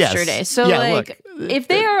A's yesterday. Yes. So, Yeah, look, if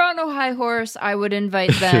they are on a high horse, I would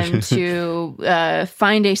invite them to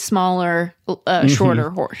find a smaller,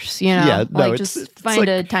 shorter horse. You know, Yeah, no, just find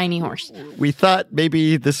a tiny horse. We thought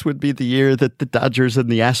maybe this would be the year that the Dodgers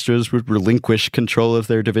and the Astros would relinquish control of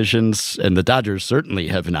their divisions, and the Dodgers certainly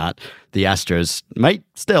have not. The Astros might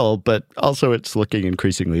still, but also it's looking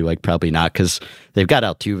increasingly like probably not, because they've got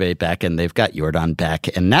Altuve back and they've got Yordan back,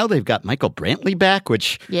 and now they've got Michael Brantley back,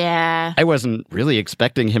 which I wasn't really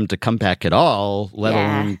expecting him to come back at all, let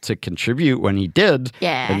alone to contribute when he did.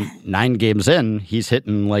 And 9 games in, he's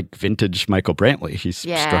hitting like vintage Michael Brantley. He's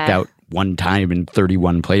struck out one time in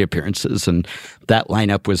 31 play appearances, and that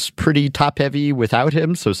lineup was pretty top-heavy without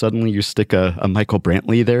him, so suddenly you stick a Michael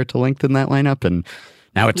Brantley there to lengthen that lineup, and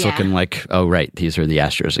now it's looking like, oh, right, these are the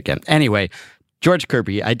Astros again. Anyway, George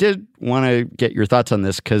Kirby, I did want to get your thoughts on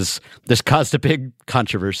this because this caused a big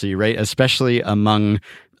controversy, right? Especially among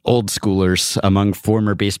old schoolers, among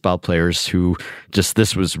former baseball players who just,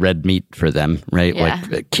 this was red meat for them, right?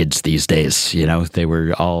 Like kids these days, you know, they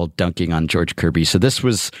were all dunking on George Kirby. So this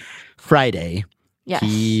was Friday. Yes.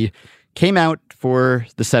 He came out for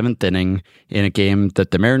the 7th inning in a game that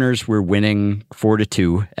the Mariners were winning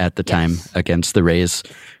 4-2 at the time against the Rays.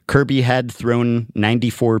 Kirby had thrown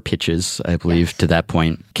 94 pitches, I believe, to that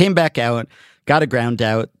point. Came back out, got a ground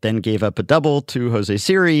out, then gave up a double to Jose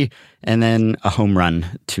Siri, and then a home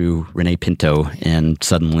run to Rene Pinto. And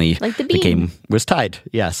suddenly the game was tied.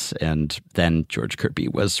 Yes. And then George Kirby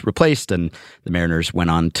was replaced, and the Mariners went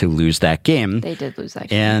on to lose that game. They did lose that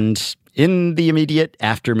game. And in the immediate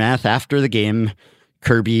aftermath, after the game,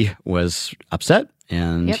 Kirby was upset,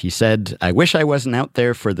 and he said, I wish I wasn't out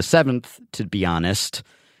there for the 7th, to be honest.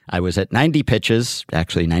 I was at 90 pitches,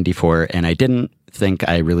 actually 94, and I didn't think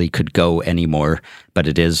I really could go anymore, but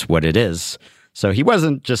it is what it is. So he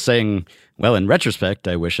wasn't just saying, well, in retrospect,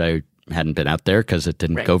 I wish I hadn't been out there because it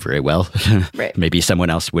didn't go very well. Maybe someone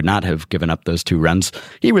else would not have given up those 2 runs.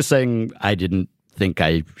 He was saying, I didn't think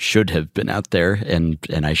I should have been out there, and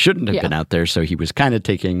I shouldn't have been out there. So he was kind of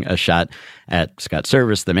taking a shot at Scott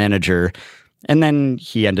Service, the manager. And then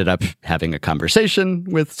he ended up having a conversation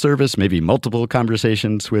with Service, maybe multiple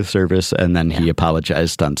conversations with Service, and then he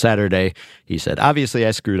apologized on Saturday. He said, obviously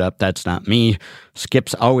I screwed up. That's not me.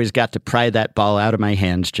 Skip's always got to pry that ball out of my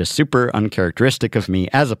hands. Just super uncharacteristic of me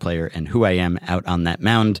as a player and who I am out on that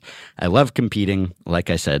mound. I love competing.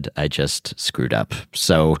 Like I said, I just screwed up.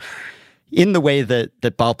 So in the way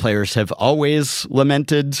that ball players have always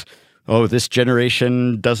lamented, oh, this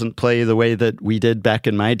generation doesn't play the way that we did back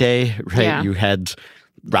in my day, right? Yeah. You had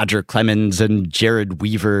Roger Clemens and Jared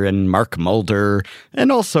Weaver and Mark Mulder,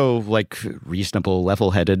 and also like reasonable,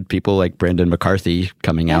 level-headed people like Brandon McCarthy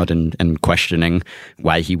coming out and questioning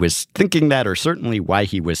why he was thinking that, or certainly why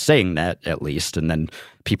he was saying that, at least. And then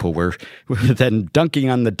people were then dunking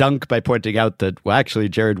on the dunk by pointing out that, well, actually,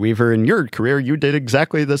 Jared Weaver, in your career, you did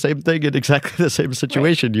exactly the same thing in exactly the same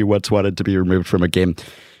situation. You once wanted to be removed from a game.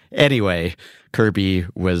 Anyway, Kirby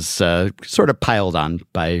was sort of piled on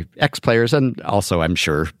by ex-players and also, I'm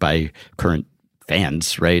sure, by current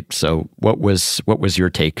fans, right? So what was your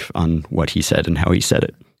take on what he said and how he said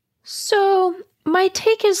it? So my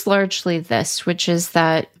take is largely this, which is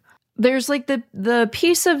that there's like the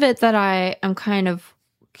piece of it that I am kind of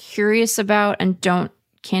curious about and don't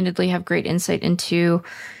candidly have great insight into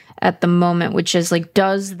at the moment, which is like,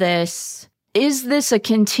 is this a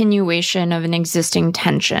continuation of an existing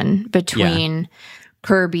tension between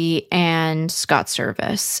Kirby and Scott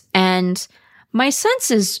Service? And my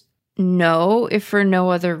sense is no, if for no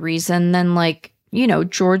other reason than, like, you know,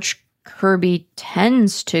 George Kirby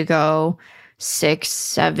tends to go 6,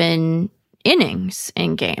 7 innings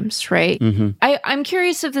in games, right? I'm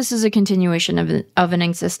curious if this is a continuation of an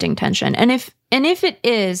existing tension. And if it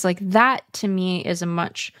is, like, that to me is a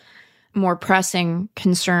much more pressing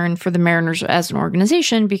concern for the Mariners as an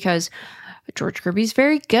organization, because George Kirby's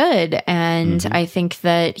very good. And I think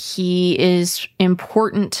that he is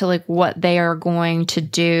important to like what they are going to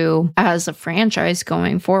do as a franchise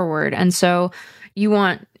going forward. And so you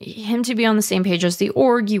want him to be on the same page as the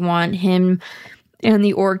org. You want him and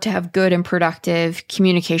the org to have good and productive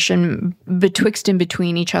communication betwixt and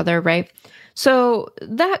between each other, right? So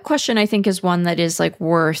that question, I think, is one that is like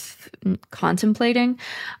worth contemplating.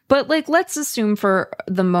 But like, let's assume for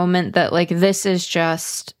the moment that like this is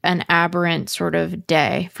just an aberrant sort of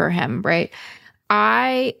day for him, right?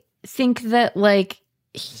 I think that like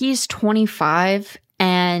he's 25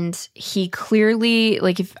 and he clearly,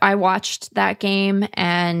 like, if I watched that game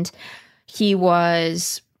and he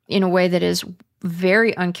was in a way that is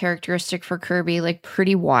very uncharacteristic for Kirby, like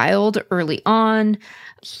pretty wild early on.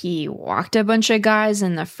 He walked a bunch of guys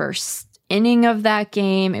in the first inning of that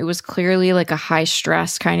game. It was clearly like a high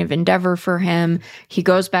stress kind of endeavor for him. He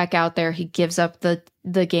goes back out there. He gives up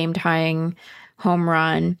the game tying home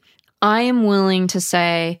run. I am willing to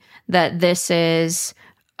say that this is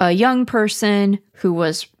a young person who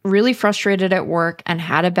was really frustrated at work and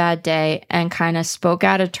had a bad day and kind of spoke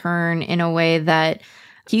out of turn in a way that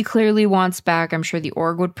he clearly wants back. I'm sure the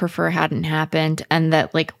org would prefer hadn't happened, and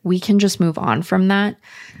that like we can just move on from that.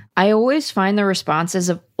 I always find the responses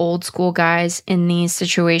of old school guys in these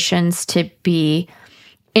situations to be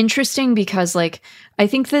interesting, because like I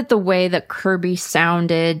think that the way that Kirby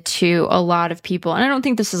sounded to a lot of people, and I don't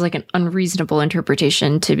think this is like an unreasonable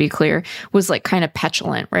interpretation, to be clear, was like kind of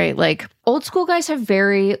petulant, right? Like old school guys have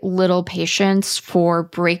very little patience for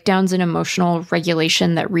breakdowns in emotional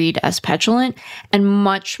regulation that read as petulant, and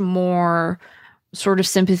much more sort of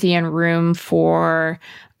sympathy and room for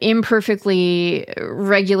imperfectly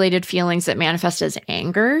regulated feelings that manifest as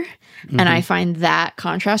anger. And I find that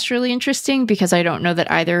contrast really interesting, because I don't know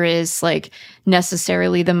that either is like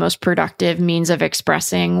necessarily the most productive means of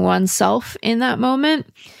expressing oneself in that moment.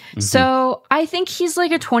 So I think he's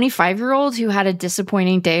like a 25-year-old who had a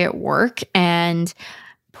disappointing day at work and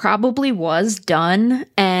probably was done.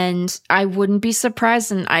 And I wouldn't be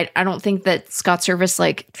surprised. And I don't think that Scott Service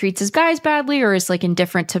like treats his guys badly or is like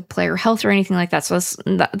indifferent to player health or anything like that. So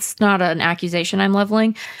that's not an accusation I'm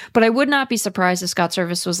leveling. But I would not be surprised if Scott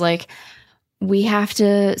Service was like, we have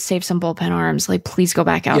to save some bullpen arms. Like, please go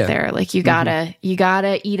back out there. Like, you gotta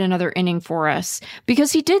eat another inning for us.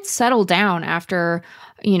 Because he did settle down after,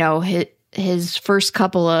 you know, his first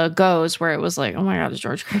couple of goes where it was like, oh my God, is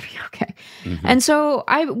George Kirby okay? And so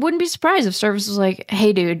I wouldn't be surprised if Service was like,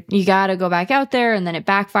 hey, dude, you got to go back out there. And then it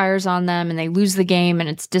backfires on them and they lose the game and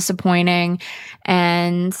it's disappointing.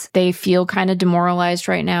 And they feel kind of demoralized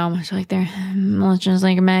right now. Much like their just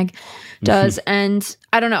like Meg does. And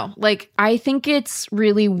I don't know, like, I think it's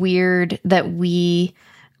really weird that we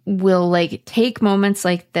will like take moments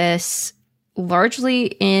like this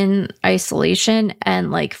largely in isolation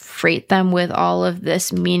and like freight them with all of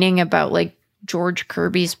this meaning about like George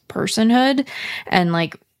Kirby's personhood. And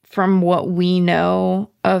like from what we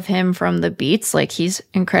know of him from the beats, like he's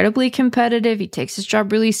incredibly competitive. He takes his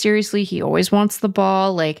job really seriously. He always wants the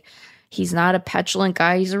ball. Like, he's not a petulant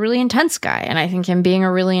guy. He's a really intense guy. And I think him being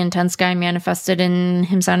a really intense guy manifested in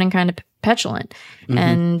him sounding kind of petulant.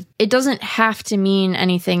 And it doesn't have to mean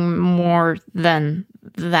anything more than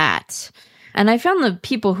that. And I found the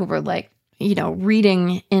people who were like, you know,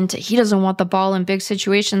 reading into he doesn't want the ball in big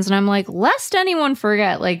situations. And I'm like, lest anyone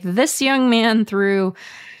forget, like, this young man threw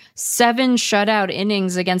 7 shutout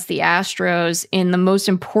innings against the Astros in the most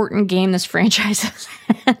important game this franchise has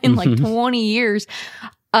had in like 20 years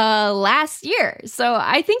last year. So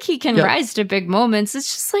I think he can rise to big moments.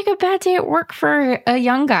 It's just like a bad day at work for a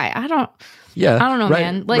young guy. I don't know,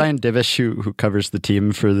 man. Like, Ryan Divish, who covers the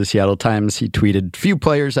team for the Seattle Times, he tweeted, "Few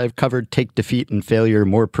players I've covered take defeat and failure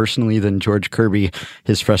more personally than George Kirby.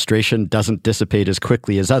 His frustration doesn't dissipate as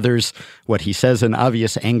quickly as others. What he says in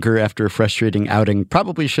obvious anger after a frustrating outing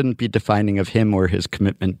probably shouldn't be defining of him or his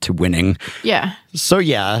commitment to winning." Yeah. So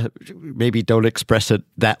yeah, maybe don't express it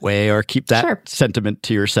that way or keep that sentiment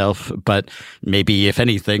to yourself. But maybe, if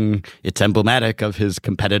anything, it's emblematic of his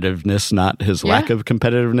competitiveness, not his lack of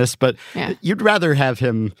competitiveness. But you'd rather have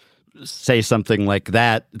him say something like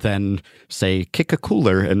that than, say, kick a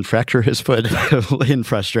cooler and fracture his foot in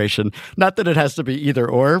frustration. Not that it has to be either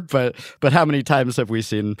or, but how many times have we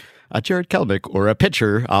seen a Jared Kelnick or a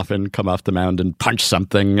pitcher often come off the mound and punch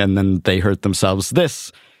something and then they hurt themselves?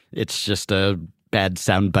 It's just a bad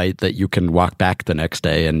soundbite that you can walk back the next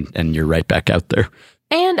day and you're right back out there.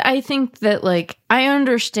 And I think that, like, I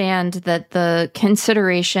understand that the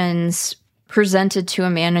considerations presented to a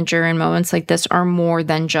manager in moments like this are more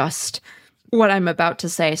than just what I'm about to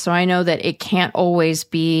say. So I know that it can't always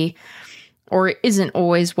be, or it isn't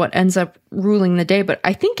always what ends up ruling the day. But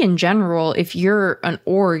I think in general, if you're an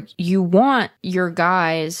org, you want your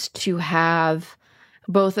guys to have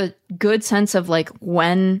both a good sense of like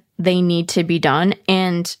when they need to be done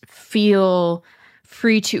and feel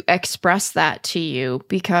free to express that to you.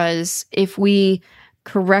 Because if we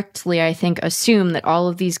correctly, I think, assume that all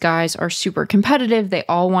of these guys are super competitive, they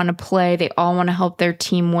all want to play, they all want to help their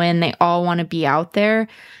team win, they all want to be out there.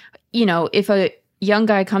 You know, if a young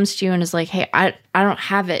guy comes to you and is like, hey, I don't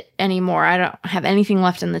have it anymore, I don't have anything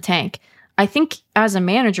left in the tank, I think as a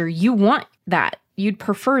manager, you want that. You'd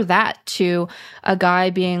prefer that to a guy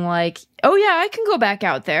being like, oh yeah, I can go back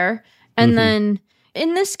out there. And then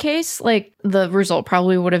in this case, like, the result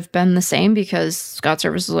probably would have been the same because Scott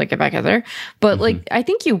Service was like, get back out there. But like, I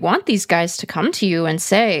think you want these guys to come to you and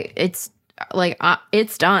say, it's like,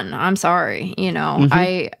 it's done. I'm sorry. You know,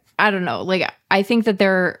 I don't know. Like, I think that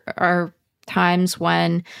there are times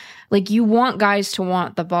when, like, you want guys to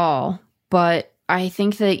want the ball, but I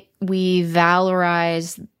think that we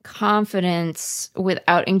valorize confidence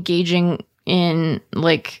without engaging in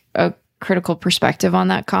like a critical perspective on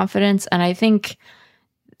that confidence. And I think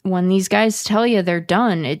when these guys tell you they're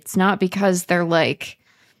done, it's not because they're like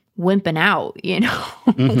wimping out, you know,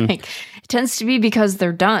 like it tends to be because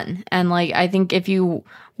they're done. And like, I think if you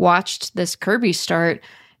watched this Kirby start,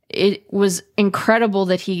 it was incredible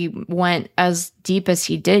that he went as deep as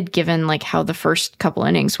he did, given like how the first couple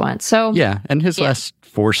innings went. So yeah, and his last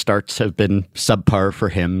 4 starts have been subpar for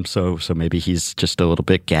him, so maybe he's just a little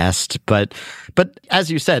bit gassed. But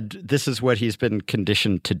as you said, this is what he's been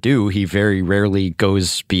conditioned to do. He very rarely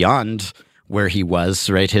goes beyond where he was,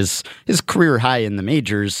 right? His career high in the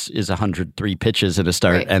majors is 103 pitches at a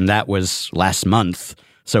start, right, and that was last month.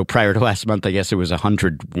 So prior to last month, I guess it was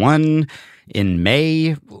 101 in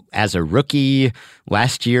May as a rookie.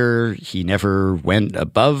 Last year, he never went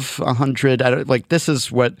above 100. This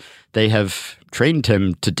is what they have trained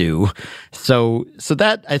him to do. So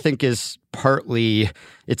that, I think, is partly,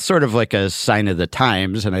 it's sort of like a sign of the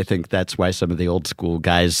times. And I think that's why some of the old school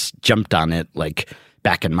guys jumped on it, like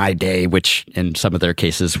back in my day, which in some of their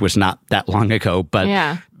cases was not that long ago. But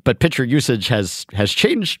yeah. But pitcher usage has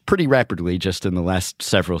changed pretty rapidly just in the last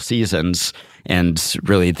several seasons. And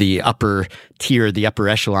really the upper tier, the upper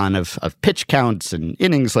echelon of pitch counts and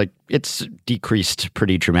innings, like it's decreased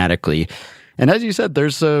pretty dramatically. And as you said,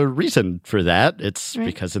 there's a reason for that. It's right,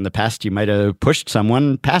 because in the past you might have pushed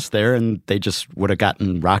someone past there and they just would have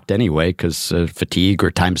gotten rocked anyway because of fatigue or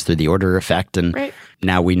times through the order effect. And right,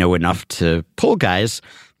 now we know enough to pull guys.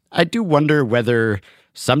 I do wonder whether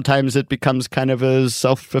sometimes it becomes kind of a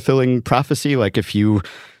self-fulfilling prophecy. Like if you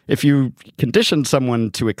condition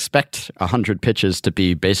someone to expect 100 pitches to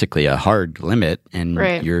be basically a hard limit and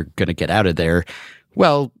right, you're going to get out of there,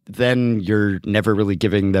 well, then you're never really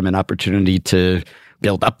giving them an opportunity to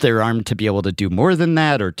build up their arm to be able to do more than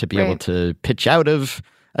that or to be right, able to pitch out of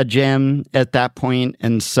a jam at that point.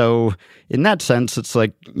 And so in that sense, it's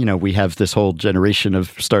like, you know, we have this whole generation of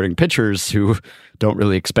starting pitchers who don't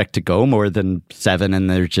really expect to go more than 7 and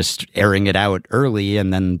they're just airing it out early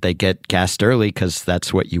and then they get gassed early because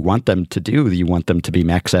that's what you want them to do. You want them to be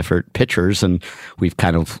max effort pitchers. And we've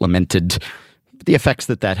kind of lamented the effects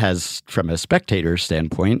that has from a spectator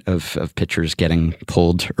standpoint of pitchers getting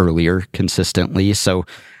pulled earlier consistently. So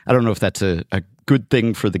I don't know if that's a good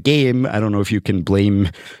thing for the game. I don't know if you can blame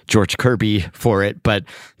George Kirby for it, but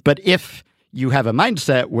if you have a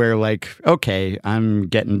mindset where like, okay, I'm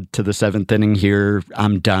getting to the 7th inning here,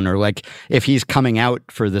 I'm done. Or like if he's coming out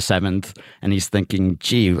for the 7th and he's thinking,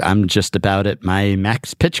 gee, I'm just about at my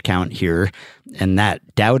max pitch count here. And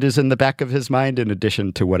that doubt is in the back of his mind in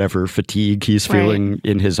addition to whatever fatigue he's feeling right,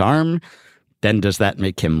 in his arm. Then does that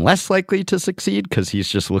make him less likely to succeed? Because he's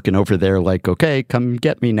just looking over there like, okay, come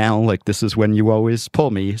get me now. Like this is when you always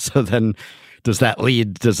pull me. So then does that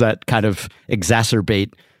kind of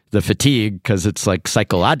exacerbate the fatigue? Because it's like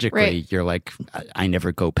psychologically, right, you're like, I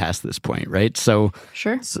never go past this point, right? So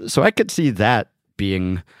sure. So I could see that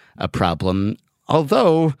being a problem.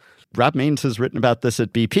 Although Rob Maines has written about this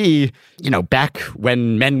at BP, you know, back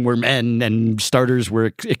when men were men and starters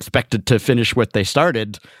were expected to finish what they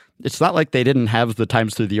started, it's not like they didn't have the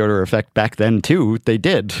times through the order effect back then too. They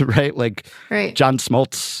did, right? Like John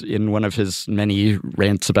Smoltz, in one of his many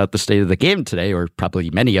rants about the state of the game today, or probably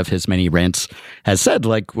many of his many rants, has said,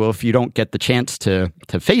 like, well, if you don't get the chance to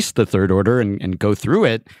face the third order and go through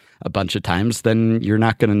it a bunch of times, then you're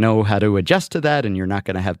not going to know how to adjust to that, and you're not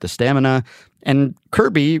going to have the stamina. And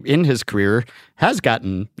Kirby, in his career, has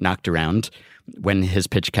gotten knocked around when his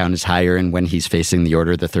pitch count is higher and when he's facing the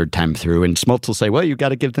order the third time through. And Smoltz will say, well, you got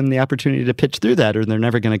to give them the opportunity to pitch through that or they're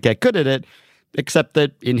never going to get good at it. Except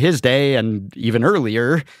that in his day and even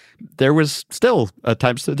earlier, there was still a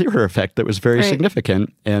times through the order effect that was very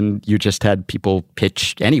significant. And you just had people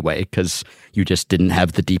pitch anyway because you just didn't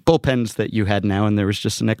have the deep bullpens that you had now. And there was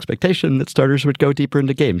just an expectation that starters would go deeper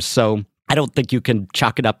into games. So I don't think you can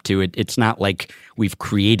chalk it up to it. It's not like we've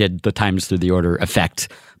created the times through the order effect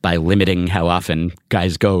by limiting how often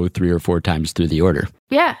guys go 3 or 4 times through the order.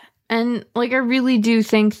 Yeah. And like, I really do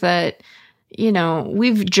think that, you know,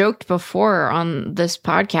 we've joked before on this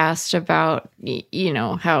podcast about, you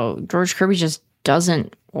know, how George Kirby just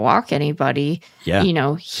doesn't walk anybody. Yeah. You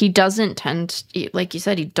know, he doesn't tend, like you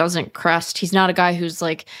said, he doesn't crest. He's not a guy who's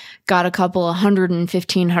like got a couple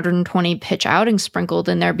 115, 120 pitch outings sprinkled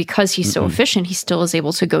in there because he's so efficient. He still is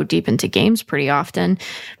able to go deep into games pretty often.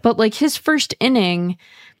 But like his first inning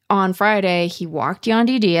on Friday, he walked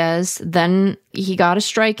Yandy Diaz, then he got a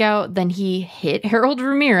strikeout, then he hit Harold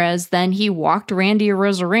Ramirez, then he walked Randy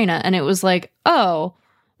Arozarena, and it was like, oh,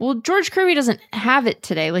 well, George Kirby doesn't have it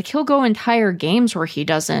today. Like, he'll go entire games where he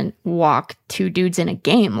doesn't walk 2 dudes in a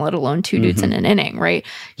game, let alone 2 dudes in an inning, right?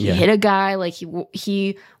 He hit a guy, like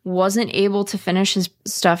he wasn't able to finish his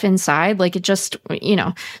stuff inside. Like, it just, you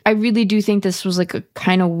know, I really do think this was like a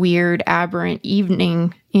kind of weird, aberrant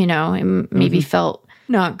evening, you know, and maybe felt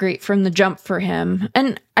not great from the jump for him.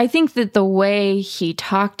 And I think that the way he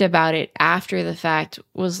talked about it after the fact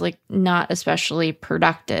was like not especially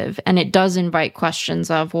productive. And it does invite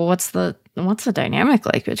questions of, well, what's the dynamic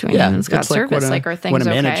like between him and Scott Service? Like, are things when a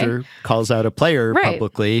manager calls out a player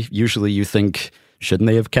publicly, usually you think, shouldn't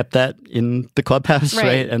they have kept that in the clubhouse,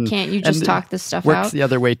 right? And can't you just talk this stuff works out? The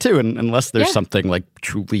other way too, and unless there's something like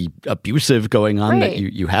truly abusive going on that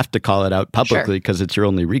you have to call it out publicly because it's your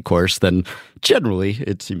only recourse, then generally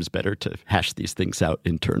it seems better to hash these things out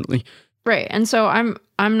internally. Right. And so I'm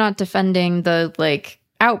not defending the like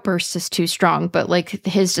outburst is too strong, but like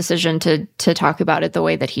his decision to talk about it the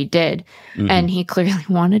way that he did, and he clearly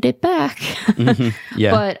wanted it back.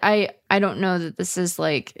 Yeah. But I don't know that this is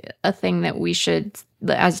like a thing that we should,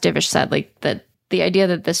 as Divish said, like that the idea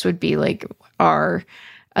that this would be like our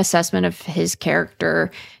assessment of his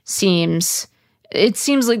character seems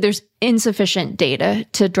like there's insufficient data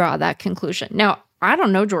to draw that conclusion. Now, I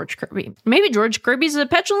don't know George Kirby. Maybe George Kirby's a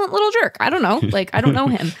petulant little jerk. I don't know. Like, I don't know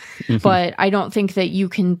him. But I don't think that you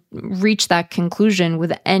can reach that conclusion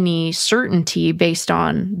with any certainty based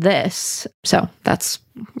on this. So that's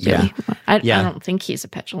really, I don't think he's a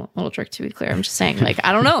petulant little jerk, to be clear. I'm just saying, like,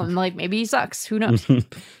 I don't know. Like, maybe he sucks. Who knows?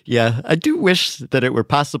 Yeah. I do wish that it were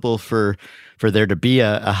possible for there to be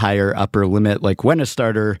a higher upper limit, like when a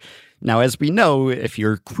starter. Now, as we know, if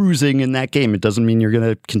you're cruising in that game, it doesn't mean you're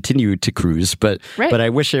going to continue to cruise. But I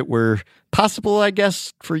wish it were possible, I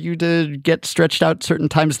guess, for you to get stretched out certain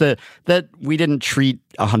times that we didn't treat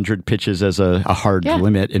 100 pitches as a hard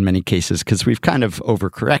limit in many cases, because we've kind of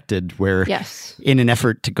overcorrected where in an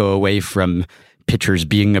effort to go away from pitchers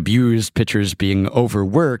being abused, pitchers being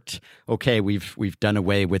overworked. Okay, we've done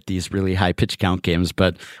away with these really high pitch count games,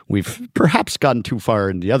 but we've perhaps gone too far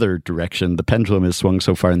in the other direction. The pendulum has swung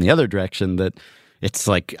so far in the other direction that it's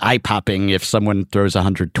like eye-popping if someone throws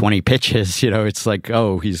 120 pitches. You know, it's like,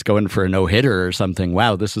 oh, he's going for a no-hitter or something.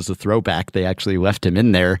 Wow, this is a throwback. They actually left him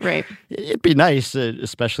in there. Right. It'd be nice,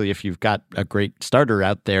 especially if you've got a great starter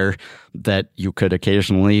out there, that you could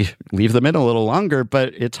occasionally leave them in a little longer.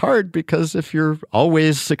 But it's hard because if you're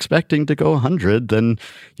always expecting to go 100, then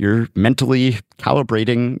you're mentally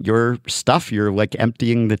calibrating your stuff. You're like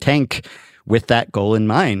emptying the tank with that goal in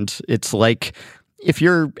mind. It's like, if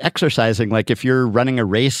you're exercising, like if you're running a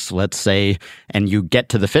race, let's say, and you get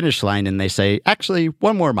to the finish line and they say, actually,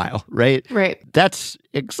 1 more mile, right? Right. That's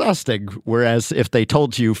exhausting. Whereas if they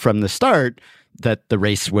told you from the start that the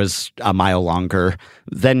race was a mile longer,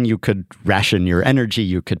 then you could ration your energy,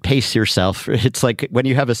 you could pace yourself. It's like when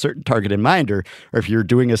you have a certain target in mind, or if you're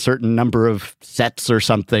doing a certain number of sets or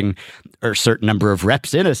something, or a certain number of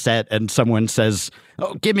reps in a set, and someone says,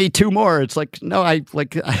 oh, give me 2 more. It's like, no,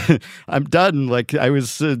 I'm done. Like I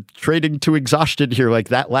was trading to exhaustion here. Like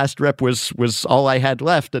that last rep was all I had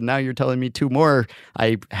left. And now you're telling me 2 more.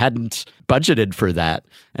 I hadn't budgeted for that.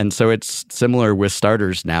 And so it's similar with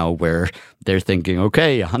starters now where they're thinking,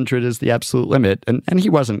 okay, 100 is the absolute limit. And he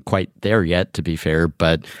wasn't quite there yet, to be fair,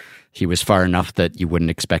 but he was far enough that you wouldn't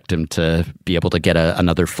expect him to be able to get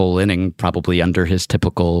another full inning, probably under his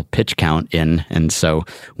typical pitch count in. And so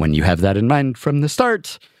when you have that in mind from the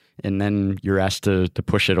start, and then you're asked to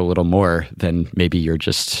push it a little more, then maybe you're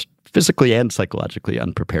just physically and psychologically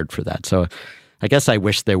unprepared for that. So I guess I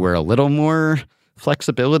wish there were a little more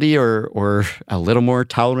flexibility or a little more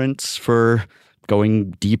tolerance for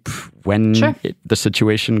going deep when the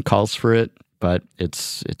situation calls for it. But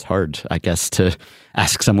it's hard, I guess, to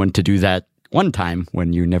ask someone to do that one time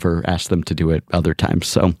when you never ask them to do it other times.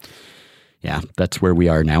 So, yeah, that's where we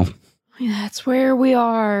are now. That's where we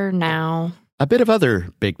are now. A bit of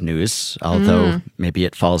other big news, although maybe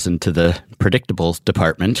it falls into the predictable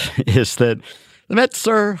department, is that the Mets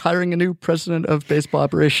are hiring a new president of baseball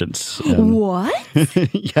operations. What?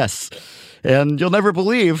 Yes. And you'll never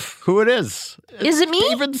believe who it is. Is it me?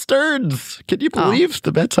 David Stearns. Can you believe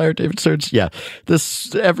the Mets hired David Stearns? Yeah.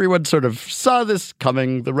 Everyone sort of saw this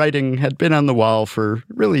coming. The writing had been on the wall for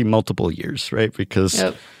really multiple years, right? Because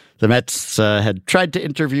the Mets had tried to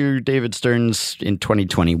interview David Stearns in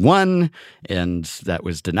 2021, and that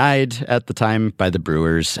was denied at the time by the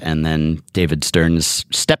Brewers. And then David Stearns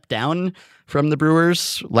stepped down from the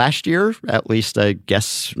Brewers last year, at least I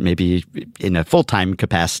guess maybe in a full-time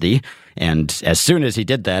capacity. And as soon as he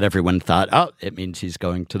did that, everyone thought, oh, it means he's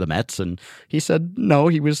going to the Mets. And he said, no,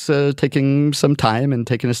 he was taking some time and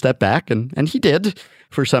taking a step back. And he did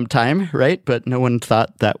for some time, right? But no one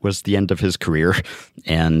thought that was the end of his career.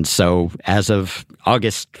 And so as of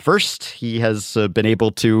August 1st, he has been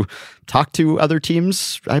able to talk to other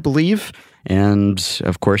teams, I believe. And,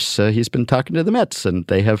 of course, he's been talking to the Mets, and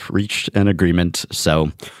they have reached an agreement.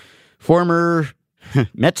 So former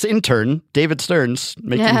Mets intern David Stearns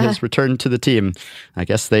making his return to the team. I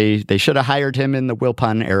guess they should have hired him in the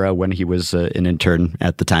Wilpon era when he was an intern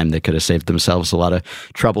at the time. They could have saved themselves a lot of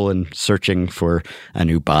trouble in searching for a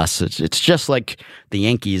new boss. It's just like the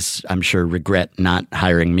Yankees, I'm sure, regret not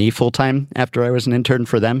hiring me full-time after I was an intern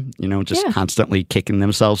for them, just constantly kicking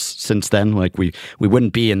themselves since then. Like we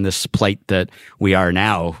wouldn't be in this plight that we are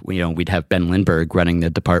now. We'd have Ben Lindbergh running the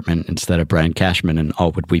department instead of Brian Cashman, and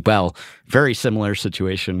all would be well. Very similar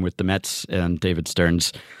situation with the Mets and David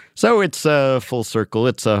Stearns. So it's a full circle.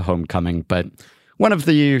 It's a homecoming, but one of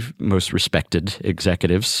the most respected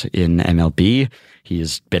executives in MLB.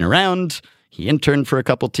 He's been around. He interned for a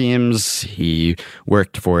couple teams. He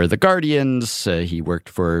worked for the Guardians. He worked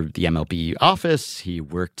for the MLB office. He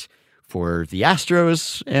worked for the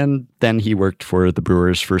Astros. And then he worked for the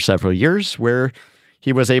Brewers for several years, where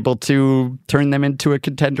he was able to turn them into a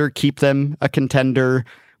contender, keep them a contender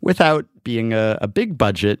without being a big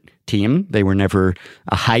budget team. They were never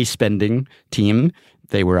a high spending team.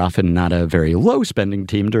 They were often not a very low spending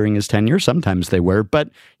team during his tenure. Sometimes they were, but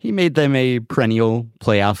he made them a perennial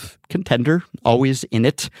playoff contender, always in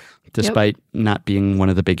it, despite not being one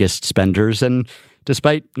of the biggest spenders. And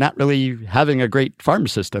despite not really having a great farm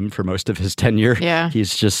system for most of his tenure,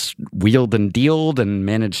 he's just wheeled and dealed and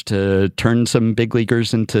managed to turn some big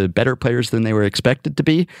leaguers into better players than they were expected to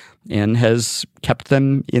be, and has kept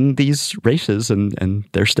them in these races, and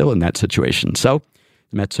they're still in that situation. So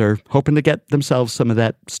the Mets are hoping to get themselves some of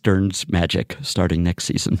that Stearns magic starting next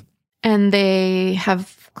season. And they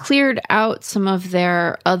have cleared out some of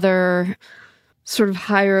their other sort of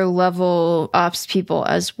higher level ops people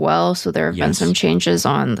as well. So there have been some changes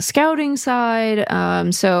on the scouting side.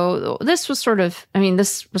 So this was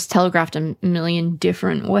this was telegraphed a million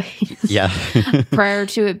different ways prior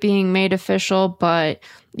to it being made official. But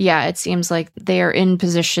yeah, it seems like they are in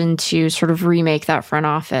position to sort of remake that front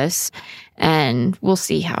office. And we'll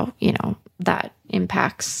see how, that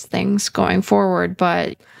impacts things going forward.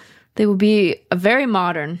 But they will be a very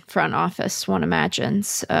modern front office, one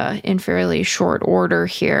imagines, in fairly short order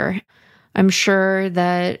here. I'm sure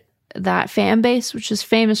that fan base, which is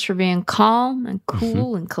famous for being calm and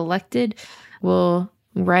cool and collected, will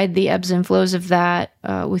ride the ebbs and flows of that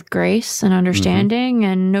with grace and understanding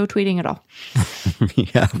and no tweeting at all.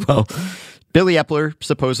 Well, Billy Epler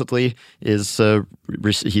supposedly is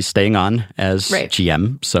he's staying on as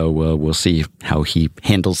GM, so we'll see how he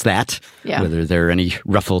handles that, whether there are any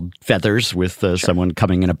ruffled feathers with someone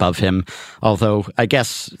coming in above him. Although I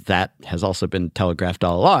guess that has also been telegraphed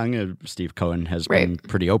all along. Steve Cohen has been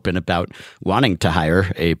pretty open about wanting to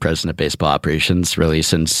hire a president of baseball operations, really,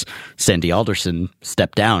 since Sandy Alderson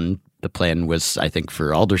stepped down the plan was, I think,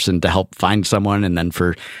 for Alderson to help find someone and then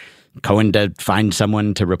for Cohen to find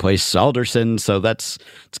someone to replace Alderson. So it's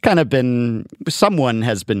kind of been, someone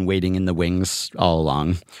has been waiting in the wings all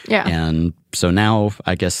along. Yeah. And so now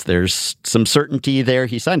I guess there's some certainty there.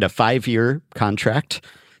 He signed a 5-year contract.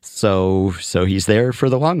 So he's there for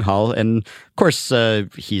the long haul. And of course,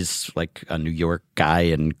 he's like a New York guy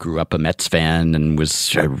and grew up a Mets fan and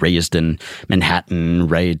was raised in Manhattan,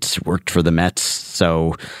 right? Worked for the Mets.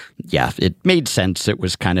 So yeah, it made sense. It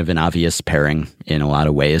was kind of an obvious pairing in a lot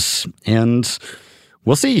of ways. And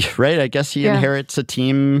we'll see, right? I guess he inherits a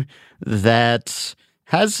team that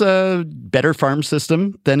has a better farm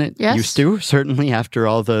system than it used to, certainly after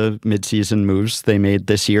all the midseason moves they made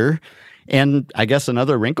this year. And I guess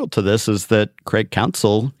another wrinkle to this is that Craig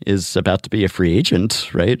Counsell is about to be a free agent,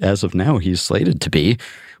 right? As of now, he's slated to be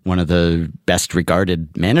one of the best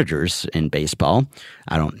regarded managers in baseball.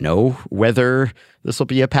 I don't know whether this will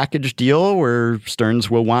be a package deal where Stearns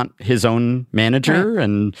will want his own manager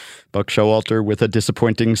and Buck Showalter with a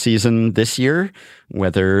disappointing season this year,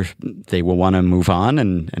 whether they will want to move on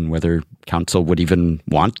and whether Counsell would even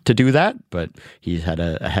want to do that. But he's had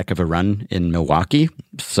a heck of a run in Milwaukee.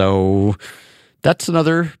 So that's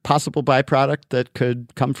another possible byproduct that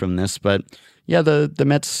could come from this. But yeah, the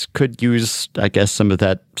Mets could use, I guess, some of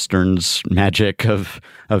that Stearns magic of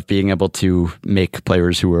being able to make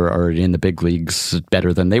players who are already in the big leagues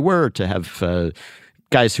better than they were, to have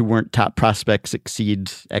guys who weren't top prospects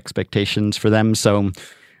exceed expectations for them. So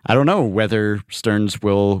I don't know whether Stearns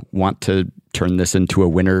will want to turn this into a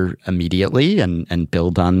winner immediately and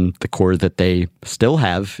build on the core that they still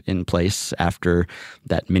have in place after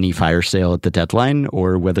that mini fire sale at the deadline,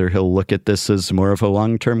 or whether he'll look at this as more of a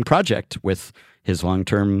long-term project with his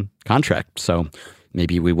long-term contract. So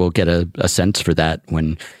maybe we will get a sense for that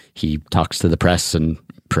when he talks to the press and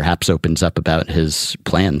perhaps opens up about his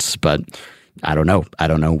plans. But I don't know. I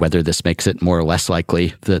don't know whether this makes it more or less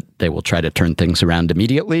likely that they will try to turn things around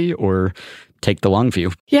immediately or take the long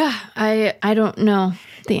view. Yeah, I don't know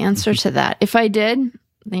the answer to that. If I did,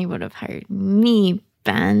 they would have hired me,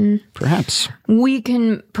 Ben. Perhaps. We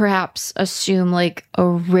can perhaps assume like a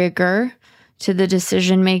rigor to the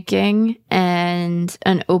decision making and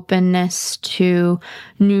an openness to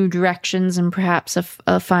new directions and perhaps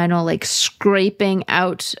a final like scraping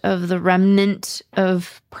out of the remnant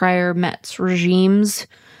of prior Mets regimes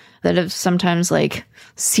that have sometimes like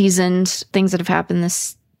seasoned things that have happened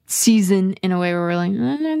this season in a way where we're like,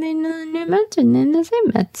 are they not new Mets and then the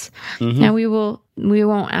same Mets? Now we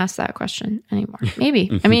won't ask that question anymore.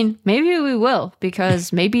 Maybe. I mean, maybe we will,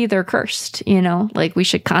 because maybe they're cursed, like we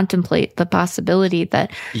should contemplate the possibility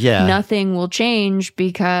that nothing will change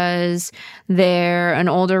because they're an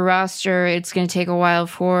older roster. It's going to take a while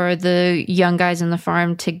for the young guys in the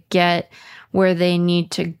farm to get where they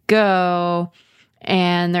need to go.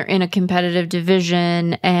 And they're in a competitive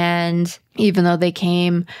division. And even though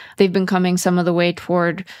they've been coming some of the way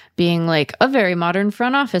toward being like a very modern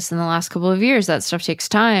front office in the last couple of years, that stuff takes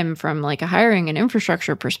time from like a hiring and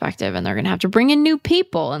infrastructure perspective. And they're going to have to bring in new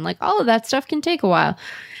people, and like all of that stuff can take a while.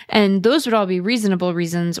 And those would all be reasonable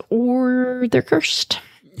reasons, or they're cursed.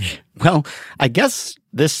 Well, I guess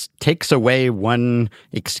this takes away one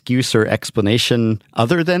excuse or explanation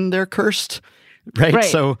other than they're cursed, right?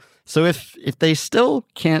 So if they still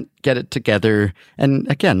can't get it together, and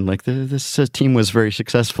again, like this team was very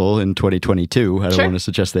successful in 2022. I don't want to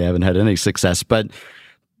suggest they haven't had any success, but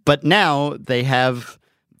now they have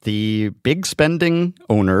the big spending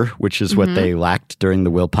owner, which is what they lacked during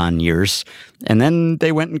the Wilpon years. And then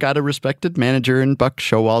they went and got a respected manager in Buck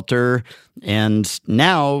Showalter. And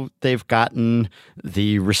now they've gotten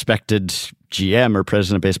the respected GM or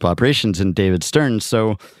president of baseball operations in David Stearns.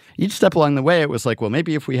 So each step along the way, it was like, well,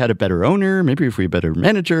 maybe if we had a better owner, maybe if we had a better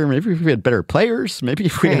manager, maybe if we had better players, maybe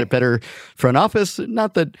if we had a better front office.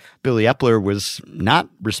 Not that Billy Epler was not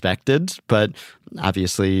respected, but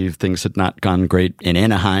obviously things had not gone great in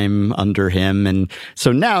Anaheim under him. And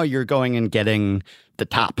so now you're going and getting the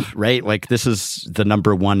top, right? Like this is the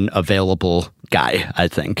number one available guy, I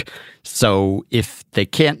think. So if they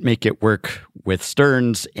can't make it work with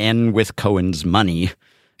Stearns and with Cohen's money,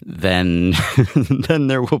 then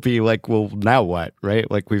there will be like, well, now what, right?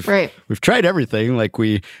 Like we've tried everything. Like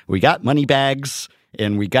we got money bags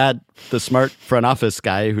and we got the smart front office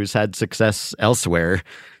guy who's had success elsewhere.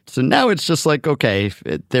 So now it's just like, okay,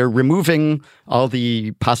 they're removing all the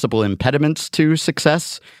possible impediments to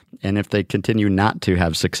success. And if they continue not to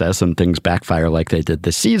have success and things backfire like they did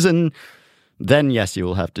this season, then yes, you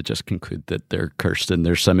will have to just conclude that they're cursed and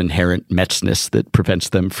there's some inherent Metsness that prevents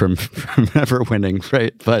them from ever winning,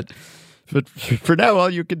 right? But But for now, all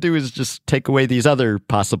you could do is just take away these other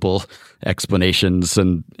possible explanations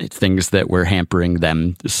and things that were hampering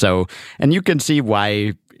them. So, and you can see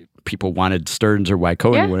why people wanted Stearns or why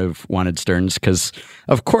Cohen would have wanted Stearns, because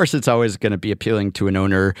of course it's always going to be appealing to an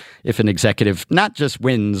owner if an executive not just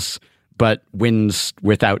wins, but wins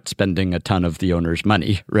without spending a ton of the owner's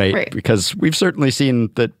money, right? Because we've certainly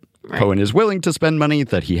seen that Cohen is willing to spend money,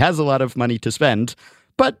 that he has a lot of money to spend,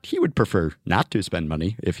 but he would prefer not to spend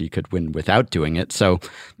money if he could win without doing it. So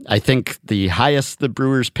I think the highest the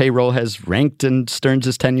Brewers' payroll has ranked in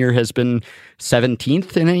Stearns' tenure has been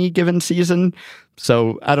 17th in any given season.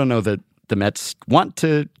 So I don't know that the Mets want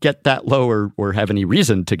to get that low or have any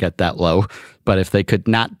reason to get that low. But if they could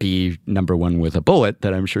not be number one with a bullet,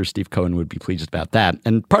 then I'm sure Steve Cohen would be pleased about that.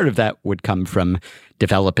 And part of that would come from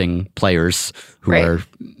developing players who are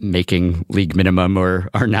making league minimum or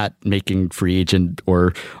are not making free agent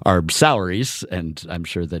or are salaries. And I'm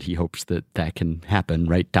sure that he hopes that that can happen,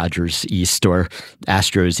 right? Dodgers East or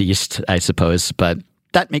Astros East, I suppose. But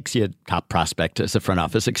that makes you a top prospect as a front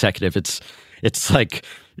office executive. It's like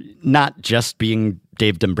not just being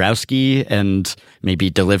Dave Dombrowski and maybe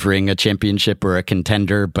delivering a championship or a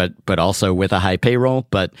contender, but also with a high payroll,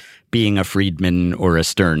 but being a Friedman or a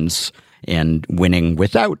Stearns and winning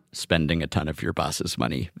without spending a ton of your boss's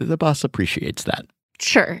money. The boss appreciates that.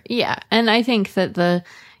 Sure. Yeah. And I think that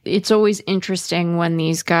it's always interesting when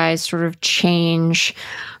these guys sort of change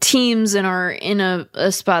teams and are in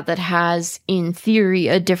a spot that has, in theory,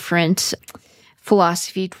 a different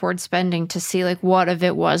philosophy towards spending, to see like what if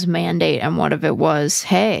it was mandate and what if it was,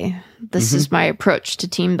 hey, this is my approach to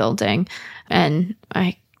team building. And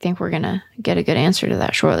I think we're going to get a good answer to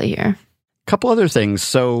that shortly here. Couple other things.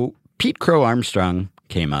 So Pete Crow Armstrong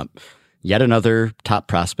came up, yet another top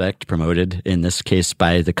prospect promoted, in this case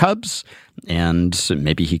by the Cubs. And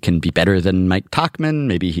maybe he can be better than Mike Tauchman.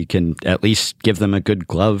 Maybe he can at least give them a good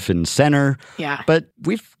glove in center. Yeah. But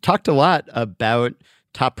we've talked a lot about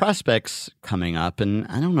top prospects coming up, and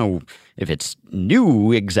I don't know if it's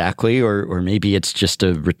new exactly, or maybe it's just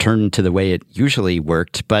a return to the way it usually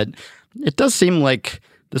worked, but it does seem like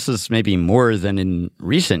this is maybe more than in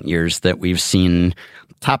recent years that we've seen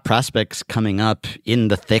top prospects coming up in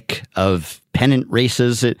the thick of pennant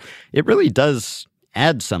races. It really does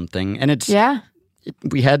add something, and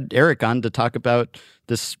we had Eric on to talk about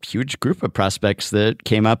this huge group of prospects that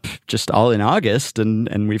came up just all in August,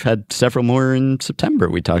 and we've had several more in September.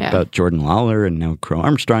 We talked about Jordan Lawler and now Crow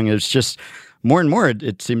Armstrong. It's just more and more,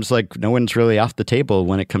 it seems like no one's really off the table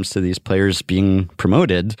when it comes to these players being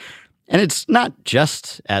promoted. And it's not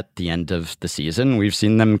just at the end of the season. We've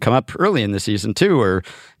seen them come up early in the season too, or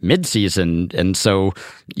mid-season. And so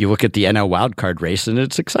you look at the NL wildcard race, and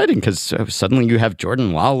it's exciting because suddenly you have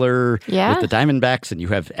Jordan Lawler with the Diamondbacks, and you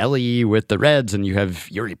have Ellie with the Reds, and you have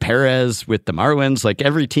Yuri Perez with the Marlins. Like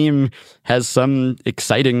every team has some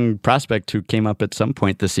exciting prospect who came up at some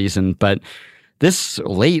point this season. But this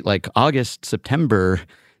late, like August, September,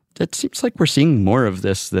 it seems like we're seeing more of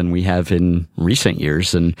this than we have in recent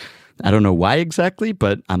years. And I don't know why exactly,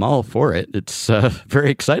 but I'm all for it. It's very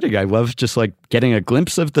exciting. I love just like getting a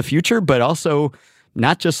glimpse of the future, but also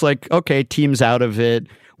not just like, okay, team's out of it.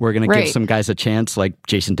 We're going to give some guys a chance, like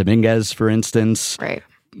Jason Dominguez, for instance. Right.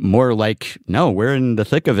 More like, no, we're in the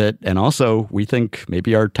thick of it. And also, we think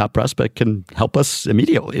maybe our top prospect can help us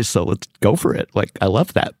immediately. So let's go for it. Like, I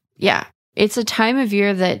love that. Yeah. It's a time of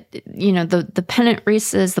year that, you know, the pennant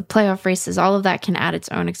races, the playoff races, all of that can add its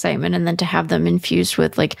own excitement. And then to have them infused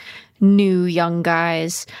with like new young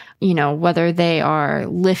guys, you know, whether they are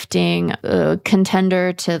lifting a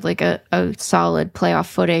contender to like a solid playoff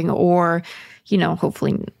footing, or, you know,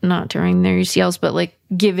 hopefully not during their UCLs, but like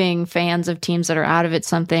giving fans of teams that are out of it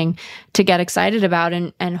something to get excited about,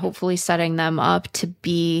 and hopefully setting them up to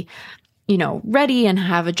be, you know, ready and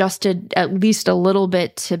have adjusted at least a little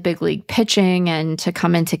bit to big league pitching and to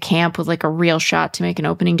come into camp with like a real shot to make an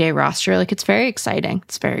opening day roster. Like it's very exciting.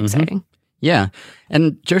 It's very exciting. Yeah.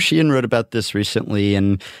 And Joe Sheehan wrote about this recently,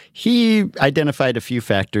 and he identified a few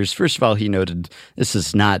factors. First of all, he noted this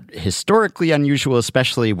is not historically unusual,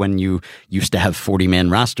 especially when you used to have 40-man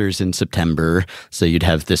rosters in September. So you'd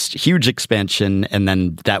have this huge expansion, and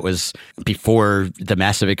then that was before the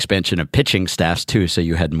massive expansion of pitching staffs too. So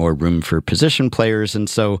you had more room for position players. And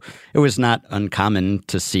so it was not uncommon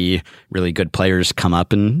to see really good players come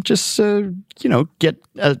up and just, get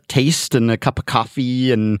a taste and a cup of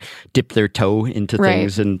coffee and dip their toe into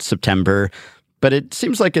things in September. But it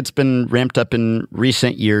seems like it's been ramped up in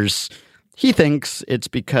recent years. He thinks it's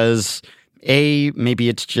because, maybe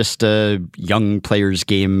it's just a young player's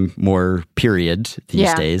game more period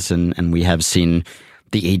these days. And we have seen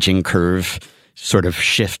the aging curve sort of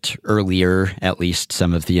shift earlier, at least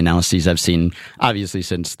some of the analyses I've seen, obviously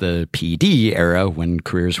since the PD era when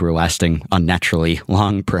careers were lasting unnaturally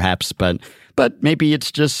long, perhaps, but maybe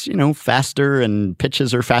it's just, faster and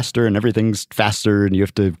pitches are faster and everything's faster and you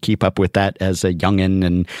have to keep up with that as a youngin',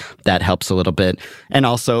 and that helps a little bit. And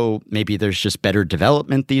also maybe there's just better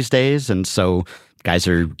development these days, and so guys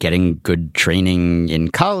are getting good training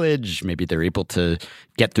in college. Maybe they're able to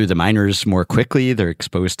get through the minors more quickly. They're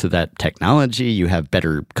exposed to that technology. You have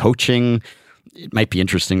better coaching. It might be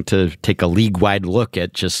interesting to take a league-wide look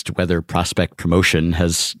at just whether prospect promotion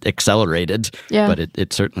has accelerated. Yeah. But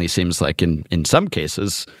it certainly seems like in some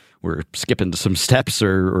cases we're skipping some steps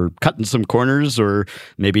or cutting some corners, or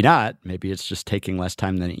maybe not. Maybe it's just taking less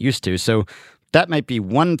time than it used to. So that might be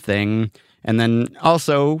one thing. And then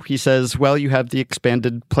also he says, well, you have the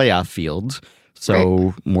expanded playoff field.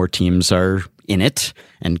 So more teams are in it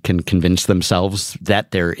and can convince themselves that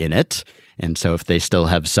they're in it. And so if they still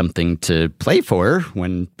have something to play for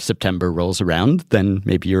when September rolls around, then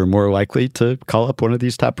maybe you're more likely to call up one of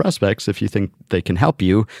these top prospects if you think they can help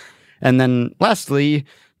you. And then lastly,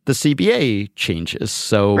 the CBA changes.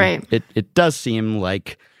 So it does seem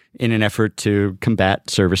like in an effort to combat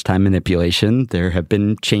service time manipulation, there have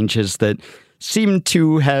been changes that seem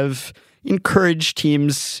to have encouraged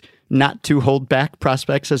teams not to hold back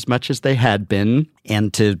prospects as much as they had been,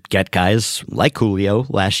 and to get guys like Julio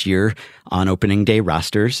last year on opening day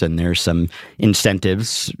rosters. And there's some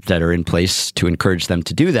incentives that are in place to encourage them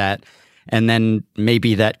to do that. And then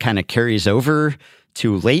maybe that kind of carries over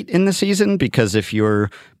to late in the season, because if you're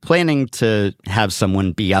planning to have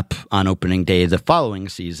someone be up on opening day the following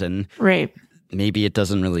season, maybe it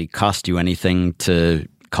doesn't really cost you anything to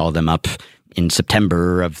call them up in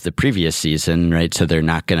September of the previous season, right? So they're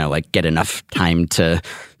not going to get enough time to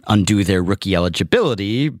undo their rookie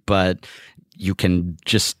eligibility, but you can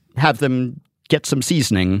just have them get some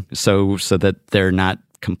seasoning so that they're not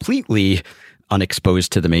completely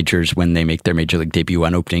unexposed to the majors when they make their major league debut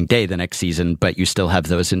on opening day the next season, but you still have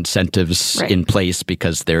those incentives in place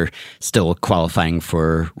because they're still qualifying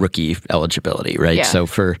for rookie eligibility, right? Yeah. So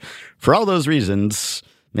for all those reasons,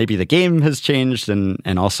 maybe the game has changed and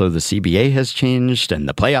also the CBA has changed and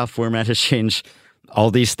the playoff format has changed. All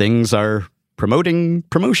these things are promoting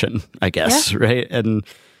promotion, I guess, right? And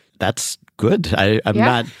that's good. I'm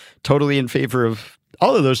not totally in favor of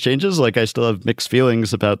all of those changes. I still have mixed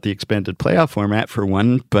feelings about the expanded playoff format for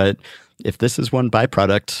one, but if this is one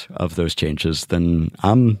byproduct of those changes, then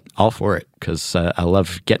I'm all for it, because I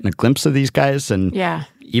love getting a glimpse of these guys, and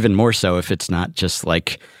even more so if it's not just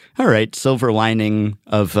all right, silver lining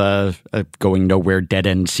of a going nowhere dead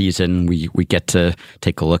end season. We get to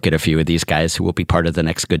take a look at a few of these guys who will be part of the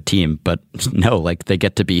next good team, but no, they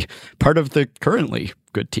get to be part of the currently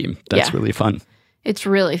good team. That's really fun. It's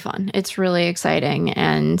really fun. It's really exciting.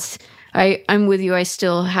 And I'm with you. I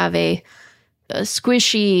still have a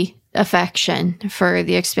squishy affection for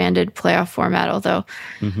the expanded playoff format, although,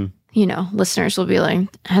 listeners will be like,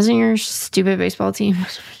 hasn't your stupid baseball team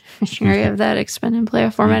sure you have that expanded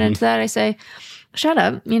playoff format into that? I say, shut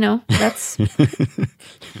up. That's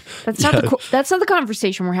that's not the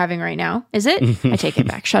conversation we're having right now, is it? I take it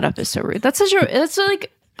back. Shut up is so rude. That's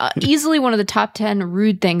easily one of the top 10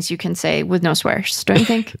 rude things you can say with no swears. Don't you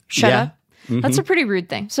think? Shut up. That's a pretty rude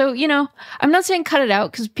thing. So, I'm not saying cut it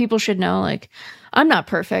out, because people should know, I'm not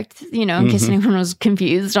perfect, in case anyone was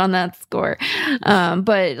confused on that score.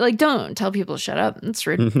 But don't tell people to shut up. That's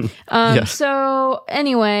rude. So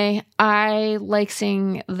anyway, I like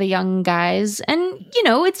seeing the young guys, and,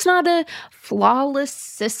 it's not a flawless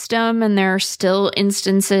system, and there are still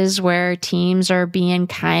instances where teams are being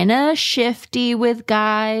kind of shifty with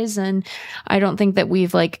guys. And I don't think that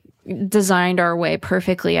we've designed our way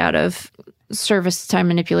perfectly out of service time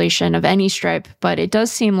manipulation of any stripe, but it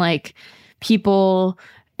does seem like people,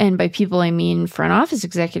 and by people I mean front office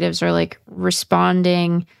executives, are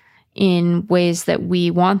responding in ways that we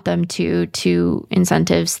want them to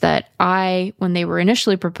incentives that when they were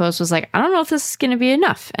initially proposed, was I don't know if this is going to be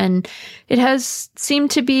enough. And it has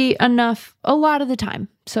seemed to be enough a lot of the time.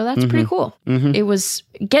 So that's pretty cool. It was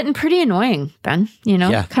getting pretty annoying, Ben,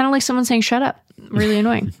 kind of like someone saying, shut up. Really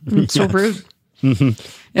annoying. It's so rude.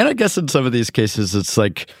 And I guess in some of these cases, it's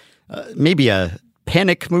maybe a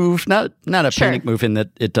panic move, not a panic move in that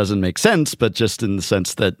it doesn't make sense, but just in the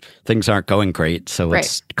sense that things aren't going great. So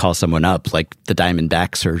let's call someone up. The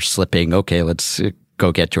Diamondbacks are slipping. Okay, let's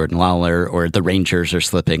go get Jordan Lawler, or the Rangers are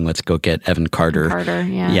slipping. Let's go get Evan Carter.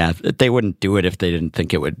 Yeah, they wouldn't do it if they didn't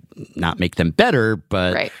think it would not make them better,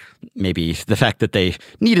 but maybe the fact that they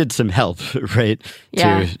needed some help, right,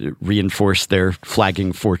 to reinforce their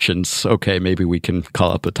flagging fortunes. Okay, maybe we can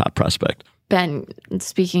call up a top prospect. Ben,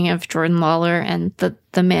 speaking of Jordan Lawler and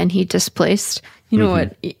the man he displaced, you know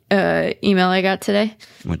what email I got today?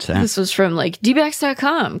 What's that? This was from like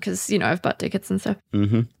dbacks.com because, I've bought tickets and stuff.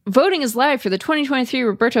 Voting is live for the 2023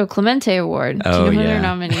 Roberto Clemente Award. Do you know who their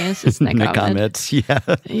nominee is? It's Nick Ahmed. Yeah.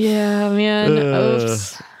 Yeah, man.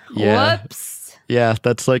 Oops. Yeah. Whoops. Yeah,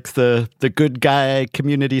 that's like the good guy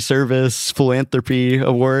community service philanthropy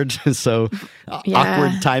award. So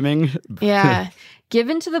awkward timing. Yeah.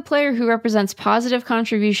 Given to the player who represents positive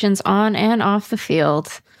contributions on and off the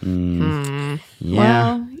field. Yeah.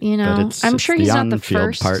 Well, I'm sure he's not the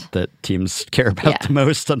first part that teams care about the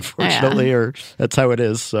most, unfortunately, or that's how it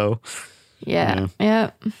is. So, yeah.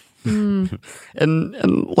 And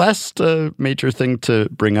last major thing to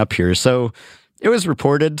bring up here. So, it was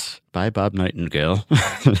reported by Bob Nightingale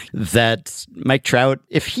that Mike Trout,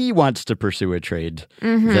 if he wants to pursue a trade,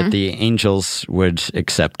 that the Angels would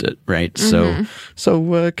accept it, right?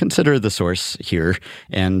 So consider the source here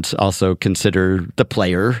and also consider the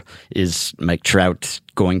player. Is Mike Trout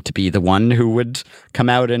going to be the one who would come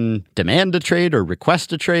out and demand a trade or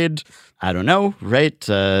request a trade? I don't know, right?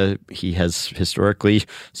 He has historically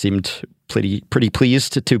seemed pretty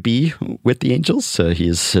pleased to be with the Angels.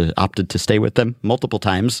 He's opted to stay with them multiple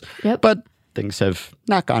times. Yep. But things have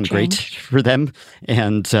not gone great for them.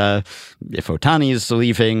 And if Ohtani is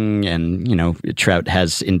leaving and, Trout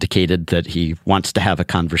has indicated that he wants to have a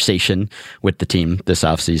conversation with the team this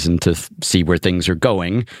offseason to see where things are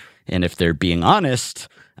going. And if they're being honest,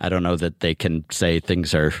 I don't know that they can say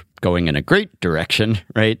things are going in a great direction,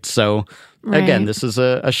 right? So, again, this is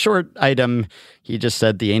a short item. He just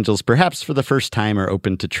said the Angels, perhaps for the first time, are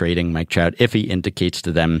open to trading Mike Trout if he indicates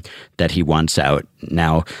to them that he wants out.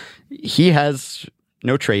 Now, he has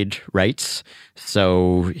no trade rights,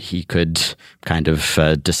 so he could kind of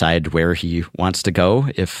decide where he wants to go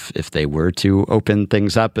if they were to open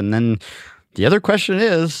things up. And then the other question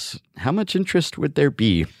is, how much interest would there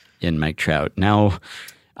be in Mike Trout? Now,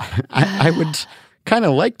 I would kind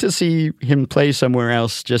of like to see him play somewhere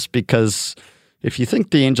else just because if you think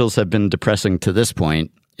the Angels have been depressing to this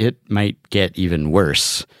point, it might get even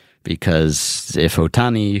worse because if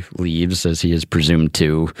Ohtani leaves, as he is presumed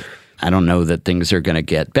to, I don't know that things are going to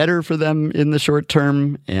get better for them in the short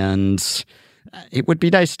term. And it would be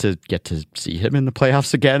nice to get to see him in the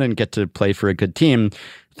playoffs again and get to play for a good team.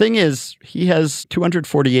 Thing is, he has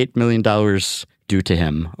 $248 million due to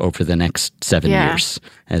him over the next 7 years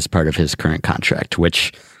as part of his current contract,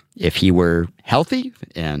 which if he were healthy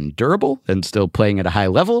and durable and still playing at a high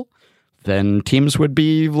level, then teams would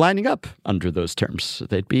be lining up under those terms.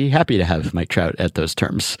 They'd be happy to have Mike Trout at those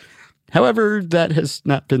terms. However, that has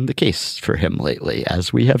not been the case for him lately,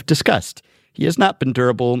 as we have discussed. He has not been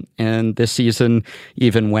durable, and this season,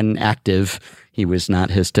 even when active, he was not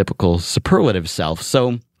his typical superlative self.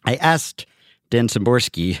 So I asked Dan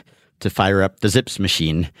Szymborski to fire up the Zips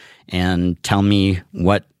machine and tell me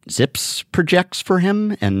what Zips projects for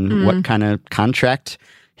him and what kind of contract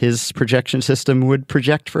his projection system would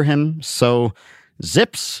project for him. So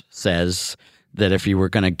Zips says that if you were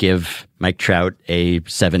going to give Mike Trout a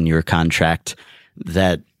 7-year contract,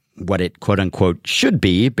 that what it quote unquote should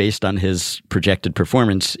be based on his projected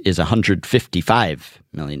performance is $155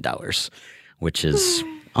 million, which is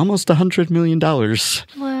almost $100 million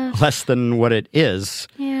less than what it is.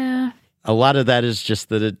 Yeah. A lot of that is just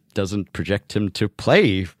that it doesn't project him to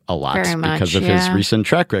play a lot because of his recent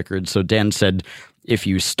track record. So Dan said, if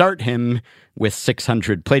you start him with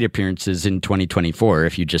 600 plate appearances in 2024,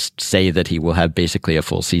 if you just say that he will have basically a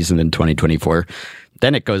full season in 2024,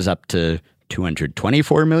 then it goes up to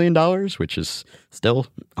 $224 million, which is still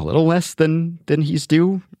a little less than he's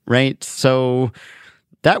due, right? So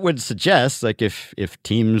that would suggest, like, if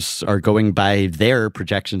teams are going by their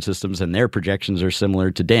projection systems and their projections are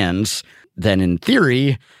similar to Dan's, then in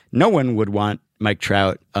theory, no one would want Mike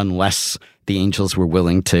Trout unless the Angels were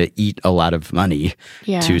willing to eat a lot of money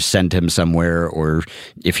to send him somewhere. Or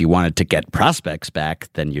if you wanted to get prospects back,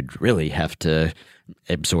 then you'd really have to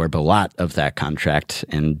absorb a lot of that contract.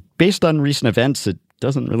 And based on recent events, it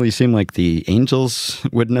doesn't really seem like the Angels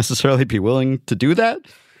would necessarily be willing to do that.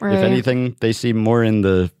 Right. If anything, they seem more in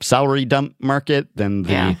the salary dump market than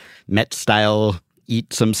the Met style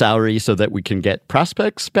eat some salary so that we can get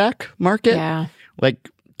prospects back market. Yeah. Like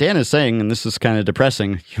Dan is saying, and this is kind of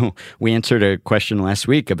depressing, we answered a question last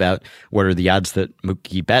week about what are the odds that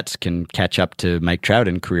Mookie Betts can catch up to Mike Trout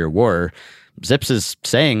in career WAR. Zips is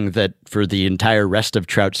saying that for the entire rest of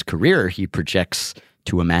Trout's career, he projects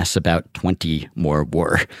to amass about 20 more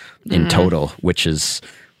WAR in total, which is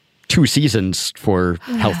 2 seasons for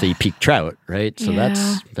healthy peak Trout, right? So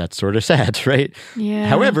that's sort of sad, right? Yeah.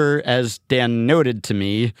 However, as Dan noted to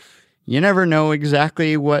me, you never know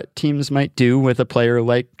exactly what teams might do with a player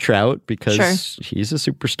like Trout because he's a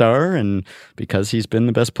superstar and because he's been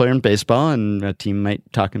the best player in baseball, and a team might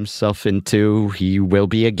talk himself into he will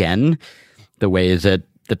be again, the way that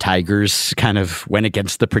the Tigers kind of went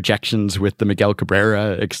against the projections with the Miguel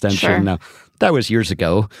Cabrera extension. Sure. Now, that was years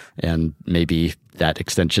ago, and maybe that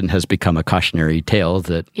extension has become a cautionary tale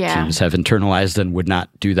that teams have internalized and would not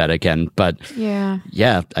do that again. But yeah,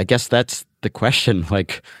 I guess that's the question.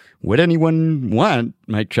 Like, would anyone want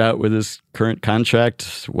Mike Trout with his current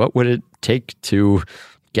contract? What would it take to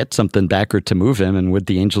get something back or to move him? And would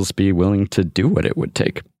the Angels be willing to do what it would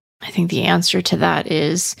take? I think the answer to that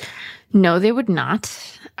is no, they would not.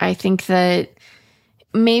 I think that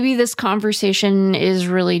maybe this conversation is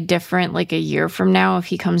really different like a year from now if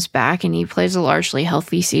he comes back and he plays a largely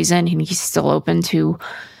healthy season and he's still open to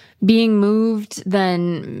being moved,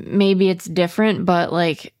 then maybe it's different. But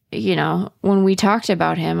like, you know, when we talked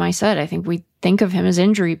about him, I said, I think we think of him as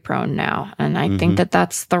injury prone now. And I think that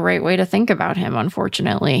that's the right way to think about him,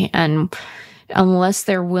 unfortunately. And unless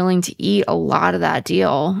they're willing to eat a lot of that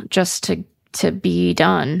deal just to be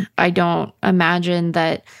done, I don't imagine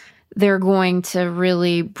that they're going to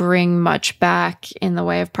really bring much back in the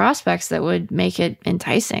way of prospects that would make it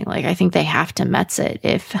enticing. Like, I think they have to Mets it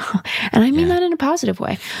if, and I mean that in a positive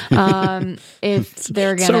way. If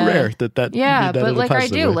they're gonna, so rare that but like I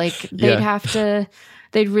do, way. like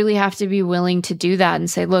they'd really have to be willing to do that and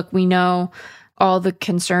say, look, we know all the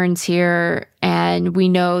concerns here, and we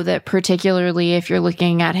know that particularly if you're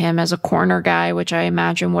looking at him as a corner guy, which I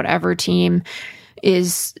imagine whatever team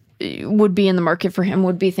would be in the market for him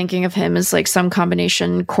would be thinking of him as like some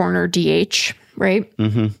combination corner DH, right?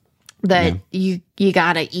 That you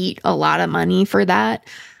gotta eat a lot of money for that,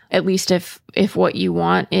 at least if what you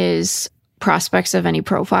want is prospects of any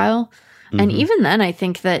profile. And even then, I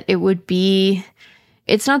think that it would be,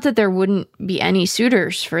 it's not that there wouldn't be any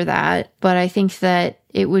suitors for that, but I think that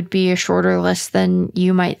it would be a shorter list than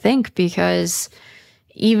you might think, because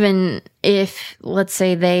even if, let's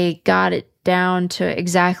say, they got it down to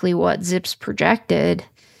exactly what Zips projected,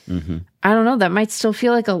 I don't know, that might still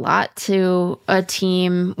feel like a lot to a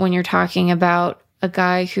team when you're talking about a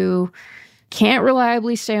guy who can't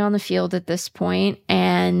reliably stay on the field at this point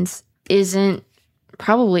and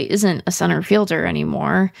probably isn't a center fielder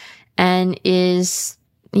anymore and is,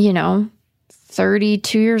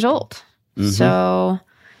 32 years old. So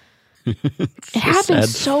it happened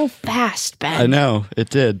so fast, Ben. I know, it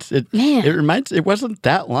did. It wasn't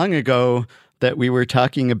that long ago that we were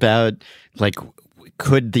talking about, like,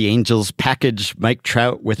 could the Angels package Mike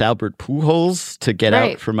Trout with Albert Pujols to get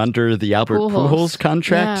out from under the Albert Pujols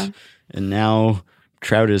contract? Yeah. And now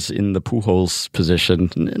Trout is in the Pujols position.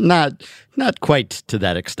 Not quite to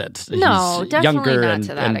that extent. No, He's definitely younger not and,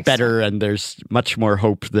 to that and extent. Better, and there's much more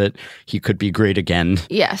hope that he could be great again.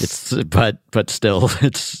 Yes. But still,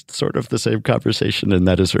 it's sort of the same conversation, and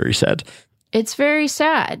that is very sad. It's very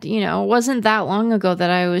sad. It wasn't that long ago that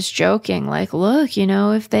I was joking, like, look,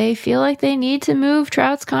 if they feel like they need to move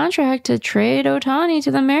Trout's contract to trade Ohtani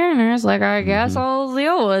to the Mariners, like, I guess I'll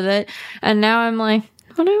deal with it. And now I'm like,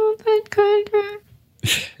 I don't want that contract.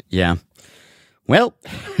 Yeah. Well,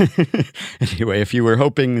 anyway, if you were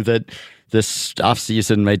hoping that this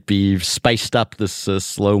offseason might be spiced up, this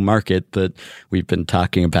slow market that we've been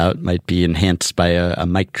talking about might be enhanced by a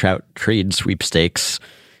Mike Trout trade sweepstakes.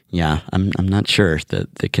 Yeah, I'm not sure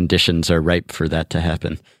that the conditions are ripe for that to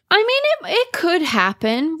happen. I mean, it could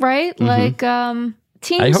happen, right? Like,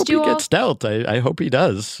 teams I hope do he gets dealt. I hope he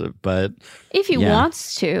does, but if he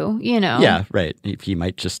wants to, Yeah, right. He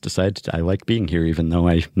might just decide, I like being here, even though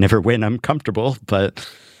I never win. I'm comfortable. But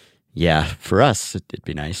yeah, for us, it'd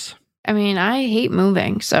be nice. I mean, I hate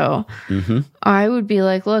moving, so I would be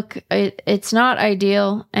like, look, it's not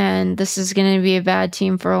ideal, and this is going to be a bad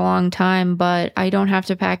team for a long time, but I don't have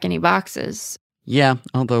to pack any boxes. Yeah,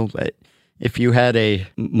 although if you had a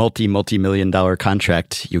multi-million-dollar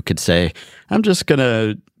contract, you could say, I'm just going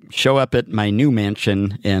to show up at my new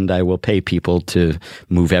mansion, and I will pay people to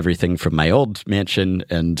move everything from my old mansion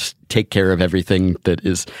and take care of everything that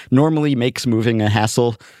normally makes moving a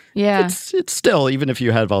hassle. Yeah. It's still, even if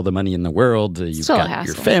you have all the money in the world, you've got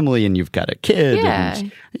your family and you've got a kid. Yeah.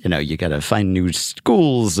 And, you got to find new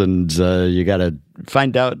schools and you got to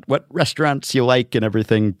find out what restaurants you like and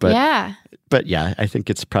everything. But yeah, I think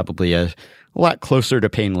it's probably a lot closer to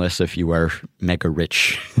painless if you are mega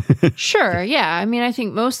rich. Sure. Yeah. I mean, I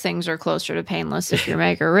think most things are closer to painless if you're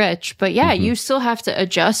mega rich. But yeah, you still have to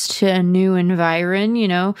adjust to a new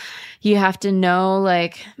environment. You have to know,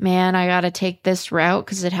 like, man, I got to take this route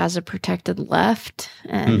because it has a protected left.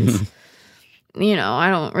 And I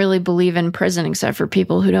don't really believe in prison except for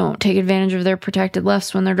people who don't take advantage of their protected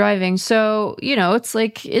lefts when they're driving. So, it's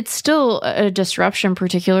like, it's still a disruption,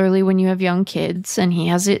 particularly when you have young kids, and he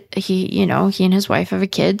and his wife have a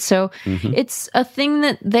kid. So it's a thing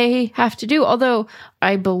that they have to do. Although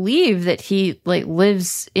I believe that he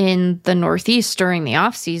lives in the Northeast during the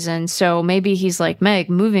off season. So maybe he's like, Meg,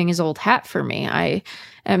 moving is old hat for me. I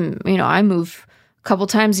move a couple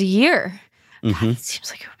times a year. God, it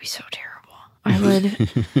seems like it would be so terrible. I would,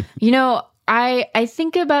 I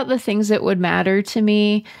think about the things that would matter to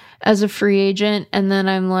me as a free agent. And then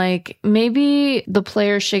I'm like, maybe the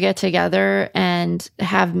players should get together and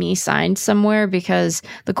have me signed somewhere, because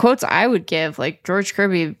the quotes I would give, like George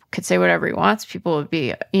Kirby could say whatever he wants. People would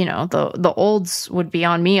be, the olds would be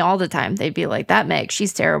on me all the time. They'd be like, that Meg,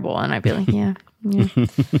 she's terrible. And I'd be like, yeah.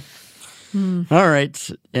 All right.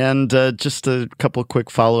 And just a couple quick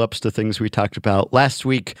follow-ups to things we talked about last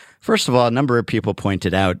week. First of all, a number of people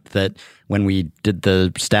pointed out that when we did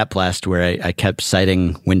the stat blast where I kept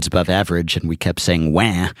citing wins above average and we kept saying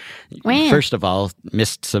wah. First of all,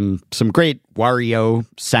 missed some great Wario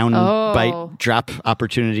sound bite drop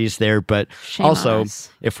opportunities there. But also,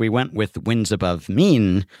 if we went with wins above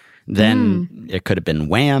mean, then it could have been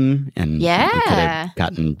wham, and we could have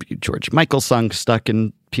gotten George Michael's song stuck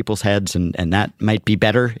in people's heads, and that might be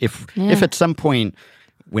better. If at some point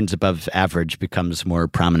wins above average becomes more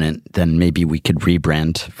prominent, then maybe we could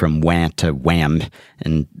rebrand from wah to wham,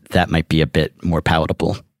 and that might be a bit more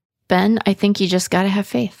palatable. Ben, I think you just got to have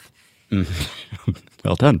faith.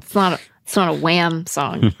 Well done. It's not a wham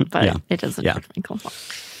song, but it is a George Michael song.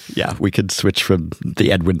 Yeah, we could switch from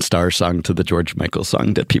the Edwin Starr song to the George Michael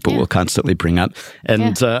song that people will constantly bring up.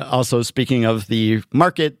 And also, speaking of the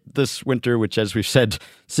market this winter, which, as we've said,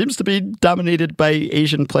 seems to be dominated by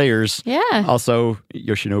Asian players. Yeah. Also,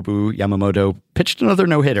 Yoshinobu Yamamoto pitched another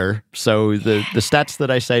no-hitter. So the stats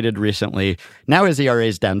that I cited recently, now his ERA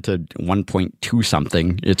is down to 1.2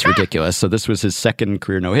 something. It's ridiculous. So this was his second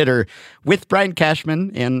career no-hitter with Brian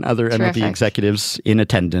Cashman and other MLB executives in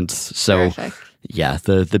attendance. So yeah,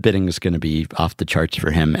 the bidding is going to be off the charts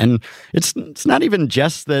for him. And it's not even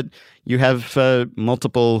just that you have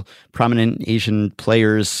multiple prominent Asian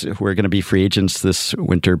players who are going to be free agents this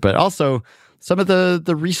winter, but also some of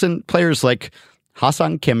the recent players like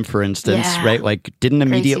Ha-Sung Kim, for instance, right? Like didn't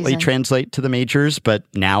immediately translate to the majors, but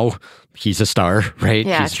now he's a star, right?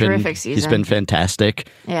 Yeah, terrific season. He's been fantastic.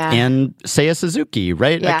 Yeah. And Seiya Suzuki,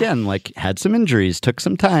 right? Yeah. Again, like had some injuries, took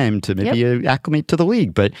some time to maybe acclimate to the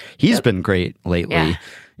league, but he's been great lately. Yeah.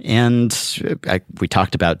 And we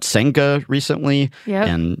talked about Senga recently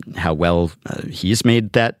and how well he's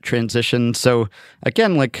made that transition. So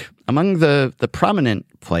again, like among the prominent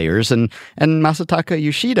players and Masataka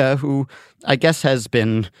Yoshida, who I guess has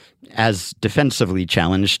been as defensively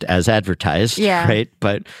challenged as advertised, right?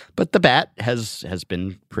 But the bat has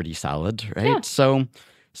been pretty solid, right? Yeah.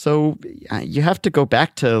 So you have to go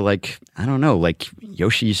back to like, I don't know, like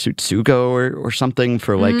Yoshi Tsutsugo or something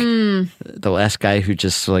for like the last guy who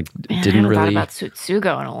just like didn't really. I haven't thought about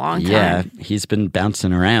Tsutsugo in a long time. Yeah, he's been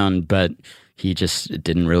bouncing around, but he just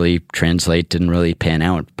didn't really translate, didn't really pan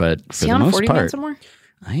out. But for the most part,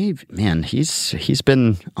 he's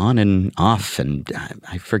been on and off, and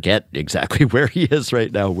I forget exactly where he is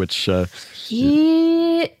right now. Which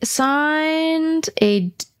he signed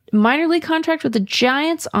a minor league contract with the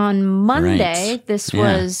Giants on Monday. Right. This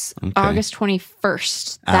was August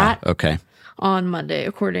 21st. On Monday,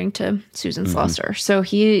 according to Susan Slusser. So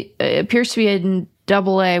he appears to be in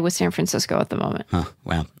Double-A with San Francisco at the moment. Huh.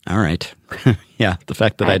 Wow. All right. Yeah, the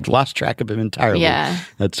fact that I'd lost track of him entirely,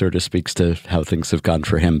 that sort of speaks to how things have gone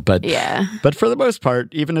for him. But for the most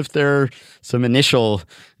part, even if there are some initial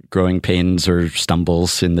growing pains or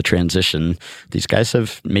stumbles in the transition, these guys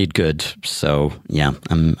have made good. So yeah,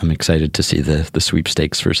 I'm excited to see the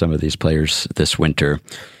sweepstakes for some of these players this winter.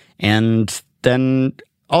 And then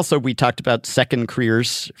also, we talked about second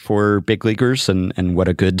careers for big leaguers and what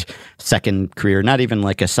a good second career, not even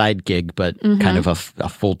like a side gig, but kind of a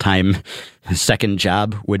full-time second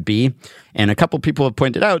job would be. And a couple people have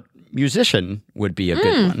pointed out musician would be a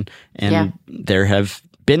good one. And there have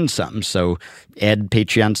been some. So Ed,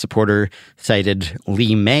 Patreon supporter, cited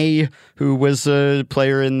Lee May, who was a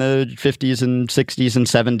player in the 50s and 60s and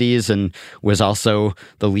 70s and was also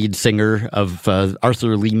the lead singer of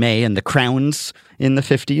Arthur Lee May and the Crowns in the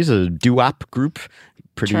 50s, a doo-wop group.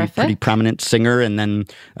 Pretty prominent singer. And then,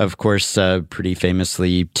 of course, pretty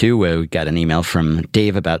famously, too, we got an email from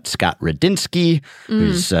Dave about Scott Radinsky,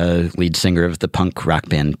 who's lead singer of the punk rock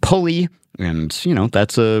band Pulley, And,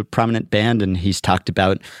 that's a prominent band. And he's talked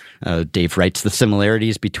about, Dave writes the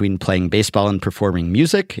similarities between playing baseball and performing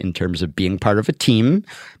music in terms of being part of a team,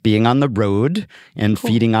 being on the road, and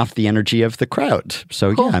feeding off the energy of the crowd.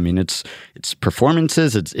 So, yeah, I mean, it's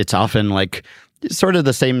performances. It's often like sort of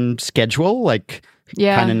the same schedule, like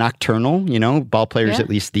kind of nocturnal, ball players, at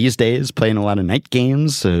least these days, playing a lot of night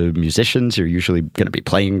games. Musicians, you're usually going to be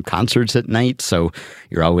playing concerts at night. So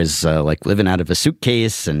you're always like living out of a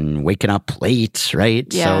suitcase and waking up late, right?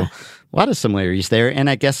 Yeah. So a lot of similarities there. And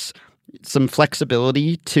I guess some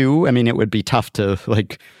flexibility too. I mean, it would be tough to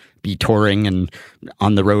like be touring and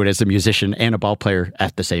on the road as a musician and a ball player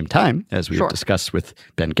at the same time. As we've discussed with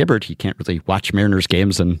Ben Gibbard, he can't really watch Mariners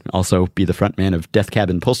games and also be the front man of Death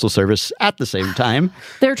Cab and Postal Service at the same time.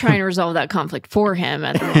 They're trying to resolve that conflict for him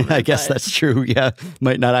at the moment. I guess that's true. Yeah.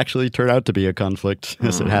 Might not actually turn out to be a conflict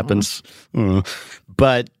as it happens.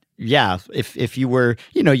 But yeah, if you were,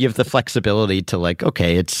 you have the flexibility to like,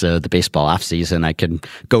 okay, it's the baseball off season. I can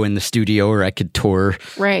go in the studio or I could tour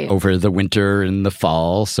over the winter and the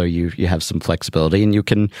fall. So you have some flexibility and you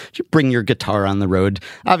bring your guitar on the road.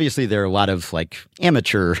 Obviously, there are a lot of like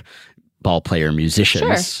amateur ball player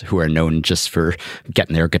musicians who are known just for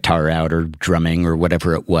getting their guitar out or drumming or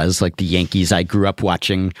whatever it was, like the Yankees I grew up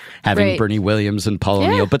watching, having Bernie Williams and Paul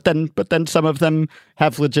O'Neill. But then some of them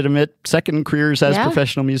have legitimate second careers as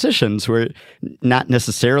professional musicians, who are not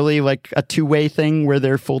necessarily like a two-way thing where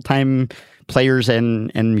they're full-time players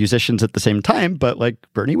and musicians at the same time, but like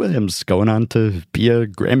Bernie Williams going on to be a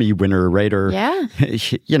Grammy winner, right? Or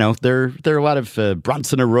there are a lot of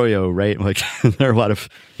Bronson Arroyo, right? Like there are a lot of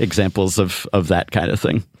examples of that kind of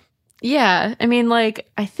thing. Yeah, I mean,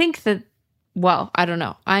 like I think that. Well, I don't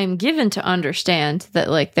know. I'm given to understand that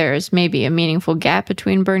like there's maybe a meaningful gap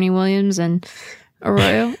between Bernie Williams and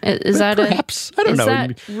Arroyo. Is that perhaps? I don't know. Is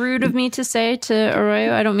that rude of me to say to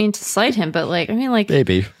Arroyo? I don't mean to slight him, but like, I mean, like,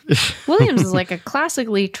 maybe Williams is like a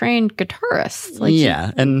classically trained guitarist. Like,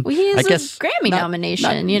 and I guess Grammy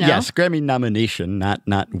nomination. Yes, Grammy nomination,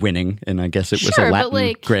 not winning, and I guess it was a Latin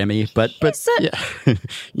Grammy, but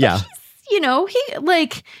yeah. He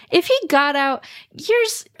like if he got out.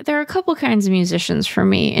 There are a couple kinds of musicians for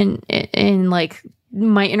me in like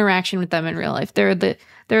my interaction with them in real life. There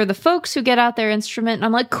are the folks who get out their instrument and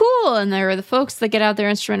I'm like, cool. And there are the folks that get out their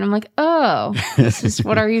instrument and I'm like, oh, this is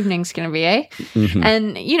what our evening's going to be, eh? Mm-hmm.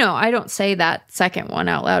 And, I don't say that second one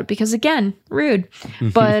out loud because, again, rude. Mm-hmm.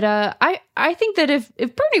 But I think that if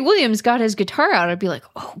Bernie Williams got his guitar out, I'd be like,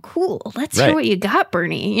 oh, cool. Let's hear what you got,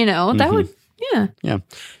 Bernie. That would, yeah. Yeah.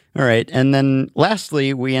 All right. And then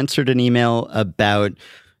lastly, we answered an email about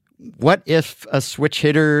what if a switch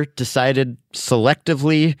hitter decided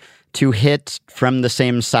selectively to hit from the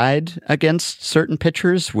same side against certain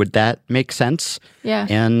pitchers? Would that make sense? Yeah.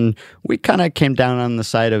 And we kind of came down on the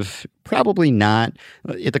side of probably not.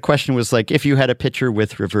 The question was like, if you had a pitcher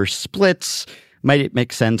with reverse splits, might it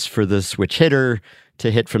make sense for the switch hitter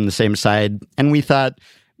to hit from the same side? And we thought,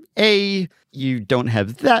 you don't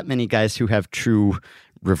have that many guys who have true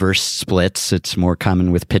reverse splits. It's more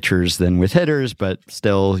common with pitchers than with hitters, but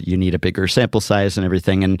still you need a bigger sample size and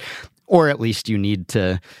everything. Or at least you need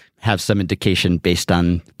to have some indication based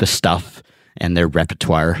on the stuff and their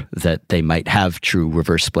repertoire that they might have true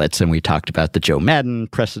reverse splits. And we talked about the Joe Madden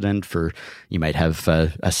precedent for you might have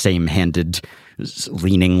a same-handed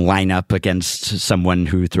leaning lineup against someone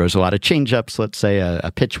who throws a lot of changeups, let's say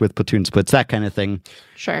a pitch with platoon splits, that kind of thing.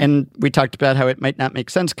 Sure. And we talked about how it might not make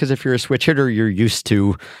sense because if you're a switch hitter, you're used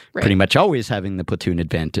to pretty much always having the platoon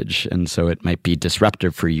advantage. And so it might be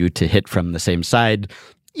disruptive for you to hit from the same side,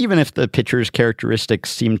 even if the pitcher's characteristics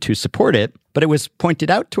seem to support it. But it was pointed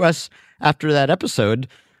out to us after that episode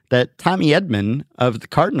that Tommy Edman of the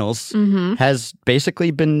Cardinals has basically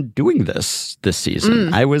been doing this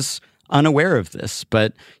season. I was unaware of this,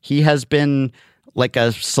 but he has been like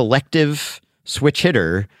a selective switch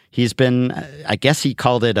hitter. He's been, I guess he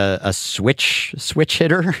called it a switch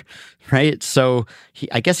hitter, right? So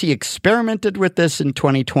I guess he experimented with this in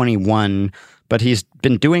 2021, but he's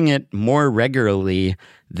been doing it more regularly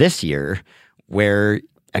this year, where,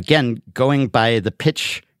 again, going by the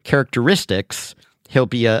pitch characteristics, he'll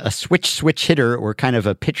be a switch hitter or kind of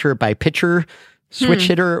a pitcher by pitcher switch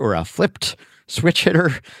hitter or a flipped switch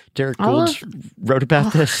hitter. Derek Gould wrote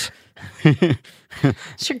about this.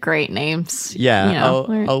 Those are great names. Yeah, I'll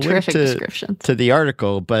link descriptions to the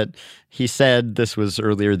article, but he said this was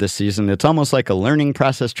earlier this season. It's almost like a learning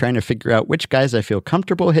process trying to figure out which guys I feel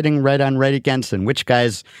comfortable hitting right on right against and which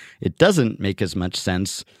guys it doesn't make as much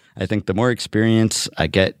sense. I think the more experience I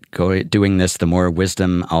get doing this, the more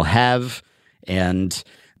wisdom I'll have. And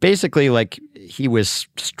basically, like, he was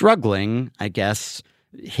struggling, I guess,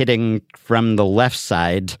 hitting from the left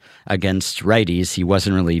side against righties. He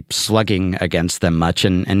wasn't really slugging against them much.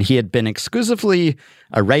 And he had been exclusively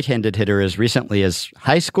a right-handed hitter as recently as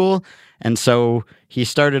high school. And so he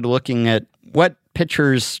started looking at what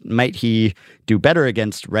pitchers might he do better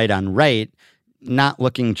against right on right, not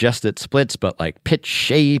looking just at splits, but like pitch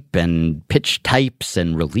shape and pitch types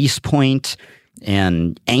and release point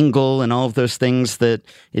and angle and all of those things that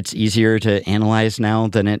it's easier to analyze now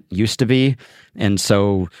than it used to be. And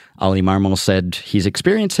so Ollie Marmol said he's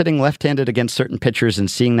experienced hitting left-handed against certain pitchers and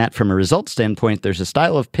seeing that from a result standpoint, there's a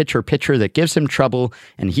style of pitcher that gives him trouble,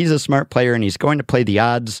 and he's a smart player and he's going to play the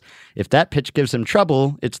odds. If that pitch gives him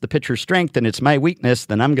trouble, it's the pitcher's strength and it's my weakness,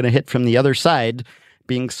 then I'm going to hit from the other side.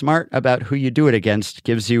 Being smart about who you do it against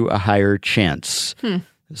gives you a higher chance.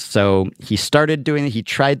 So he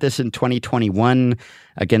tried this in 2021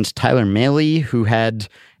 against Tyler Mahle, who had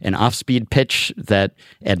an off-speed pitch that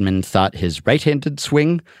Edman thought his right-handed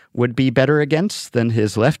swing would be better against than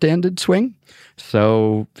his left-handed swing.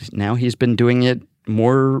 So now he's been doing it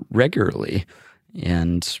more regularly.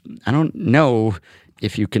 And I don't know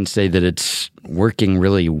if you can say that it's working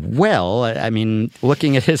really well. I mean,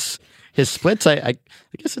 looking at his splits, I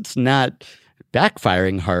guess it's not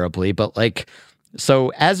backfiring horribly, but so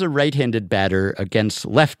as a right-handed batter against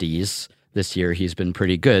lefties this year, he's been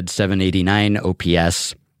pretty good, 789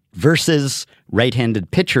 OPS. Versus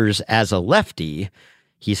right-handed pitchers as a lefty,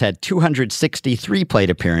 he's had 263 plate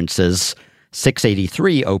appearances,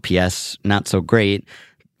 683 OPS, not so great.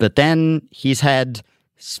 But then he's had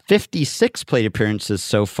 56 plate appearances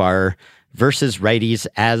so far versus righties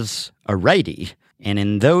as a righty. And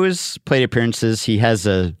in those plate appearances, he has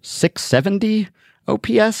a 670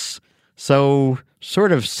 OPS. So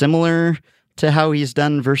sort of similar to how he's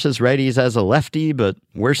done versus righties as a lefty, but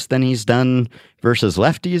worse than he's done versus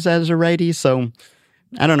lefties as a righty. So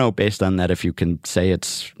I don't know based on that if you can say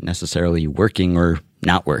it's necessarily working or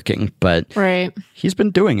not working, but he's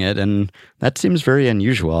been doing it, and that seems very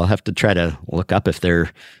unusual. I'll have to try to look up if there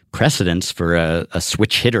are precedents for a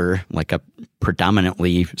switch hitter, like a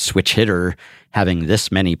predominantly switch hitter, having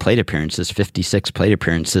this many plate appearances, 56 plate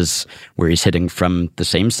appearances, where he's hitting from the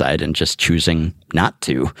same side and just choosing not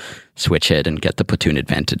to switch hit and get the platoon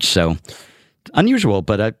advantage. So unusual,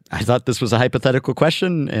 but I thought this was a hypothetical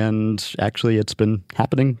question, and actually it's been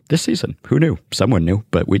happening this season. Who knew? Someone knew,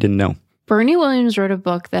 but we didn't know. Bernie Williams wrote a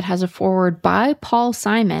book that has a foreword by Paul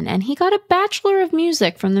Simon, and he got a Bachelor of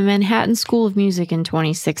Music from the Manhattan School of Music in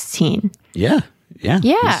 2016. Yeah.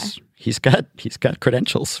 He's got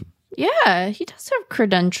credentials. Yeah, he does have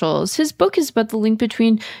credentials. His book is about the link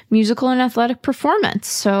between musical and athletic performance.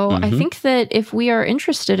 So I think that if we are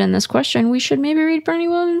interested in this question, we should maybe read Bernie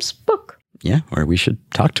Williams' book. Yeah, or we should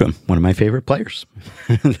talk to him. One of my favorite players.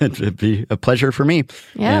 It'd be a pleasure for me.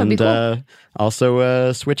 Yeah, and it'd be cool. Also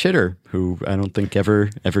a switch hitter who I don't think ever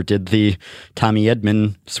did the Tommy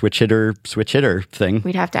Edman switch hitter thing.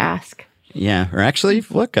 We'd have to ask. Yeah, or actually,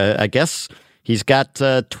 look, I guess he's got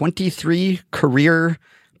 23 career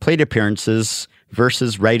plate appearances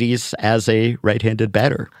versus righties as a right-handed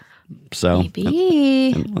batter. So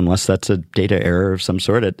maybe. Unless that's a data error of some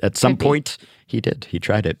sort, at some point he did. He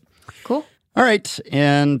tried it. Cool. All right,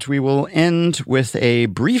 and we will end with a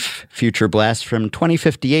brief future blast from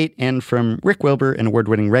 2058 and from Rick Wilbur, an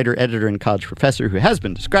award-winning writer, editor, and college professor who has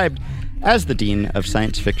been described as the dean of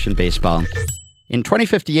science fiction baseball. In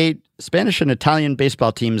 2058, Spanish and Italian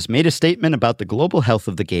baseball teams made a statement about the global health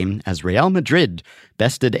of the game as Real Madrid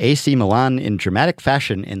bested AC Milan in dramatic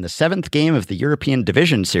fashion in the 7th game of the European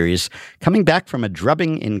Division Series, coming back from a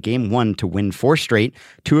drubbing in Game 1 to win 4 straight,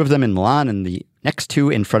 2 of them in Milan and the next 2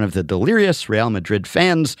 in front of the delirious Real Madrid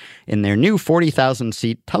fans in their new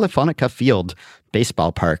 40,000-seat Telefonica Field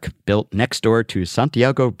baseball park built next door to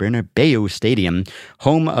Santiago Bernabeu Stadium,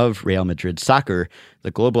 home of Real Madrid soccer.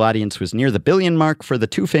 The global audience was near the billion mark for the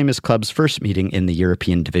 2 famous clubs' first meeting in the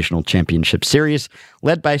European Divisional Championship Series,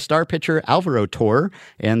 led by star pitcher Alvaro Tor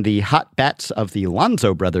and the hot bats of the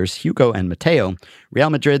Lonzo brothers, Hugo and Mateo. Real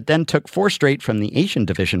Madrid then took 4 straight from the Asian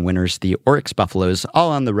Division winners, the Oryx Buffaloes,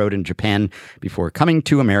 all on the road in Japan, before coming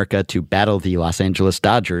to America to battle the Los Angeles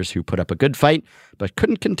Dodgers, who put up a good fight, but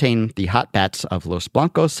couldn't contain the hot bats of Los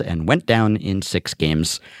Blancos and went down in 6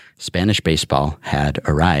 games. Spanish baseball had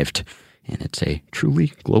arrived, and it's a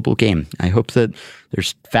truly global game. I hope that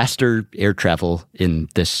there's faster air travel in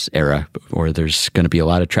this era, or there's going to be a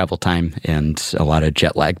lot of travel time and a lot of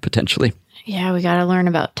jet lag potentially. Yeah, we got to learn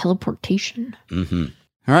about teleportation.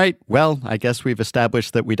 All right, well, I guess we've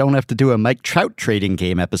established that we don't have to do a Mike Trout trading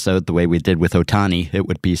game episode the way we did with Ohtani. It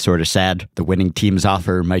would be sort of sad. The winning team's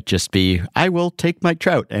offer might just be, I will take Mike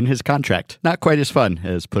Trout and his contract. Not quite as fun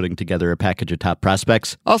as putting together a package of top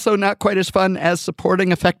prospects. Also not quite as fun as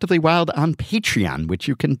supporting Effectively Wild on Patreon, which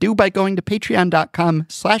you can do by going to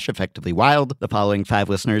patreon.com/effectivelywild. The following 5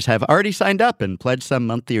 listeners have already signed up and pledged some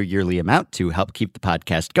monthly or yearly amount to help keep the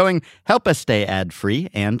podcast going, help us stay ad-free,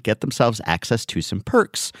 and get themselves access to some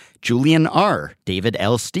perks. Julian R., David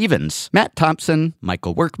L. Stevens, Matt Thompson,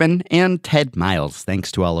 Michael Workman, and Ted Miles.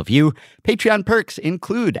 Thanks to all of you. Patreon perks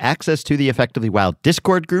include access to the Effectively Wild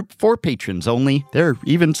Discord group for patrons only. There are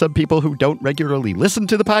even some people who don't regularly listen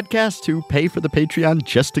to the podcast who pay for the Patreon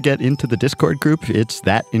just to get into the Discord group. It's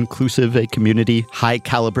that inclusive a community,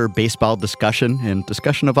 high-caliber baseball discussion, and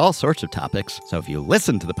discussion of all sorts of topics. So if you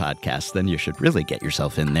listen to the podcast, then you should really get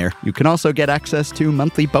yourself in there. You can also get access to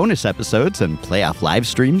monthly bonus episodes and playoff live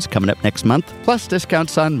streams coming up next month, plus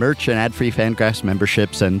discounts on merch and ad-free Fangraphs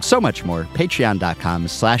memberships and so much more.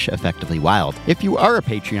 Patreon.com/effectivelywild. If you are a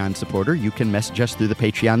Patreon supporter, you can message us through the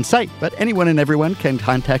Patreon site, but anyone and everyone can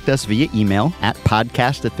contact us via email at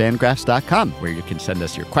podcast@fangraphs.com, where you can send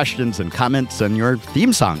us your questions and comments and your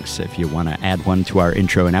theme songs if you want to add one to our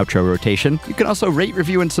intro and outro rotation. You can also rate,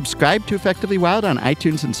 review, and subscribe to Effectively Wild on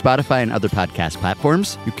iTunes and Spotify and other podcast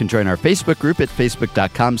platforms. You can join our Facebook group at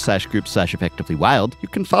facebook.com/group/effectivelywild. You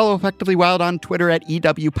can follow Effectively Wild on Twitter at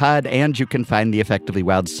EWPod, and you can find the Effectively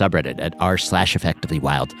Wild subreddit at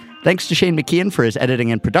r/effectivelywild. Thanks to Shane McKeon for his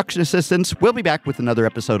editing and production assistance. We'll be back with another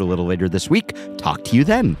episode a little later this week. Talk to you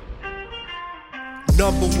then.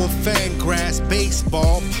 Number 1 Fangraphs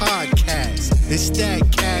baseball podcast. It's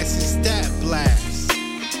StatCast and Stat Blast.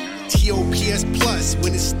 TOPS Plus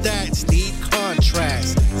when the stats need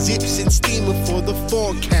contrast. Zips and steamer for the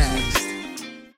forecast.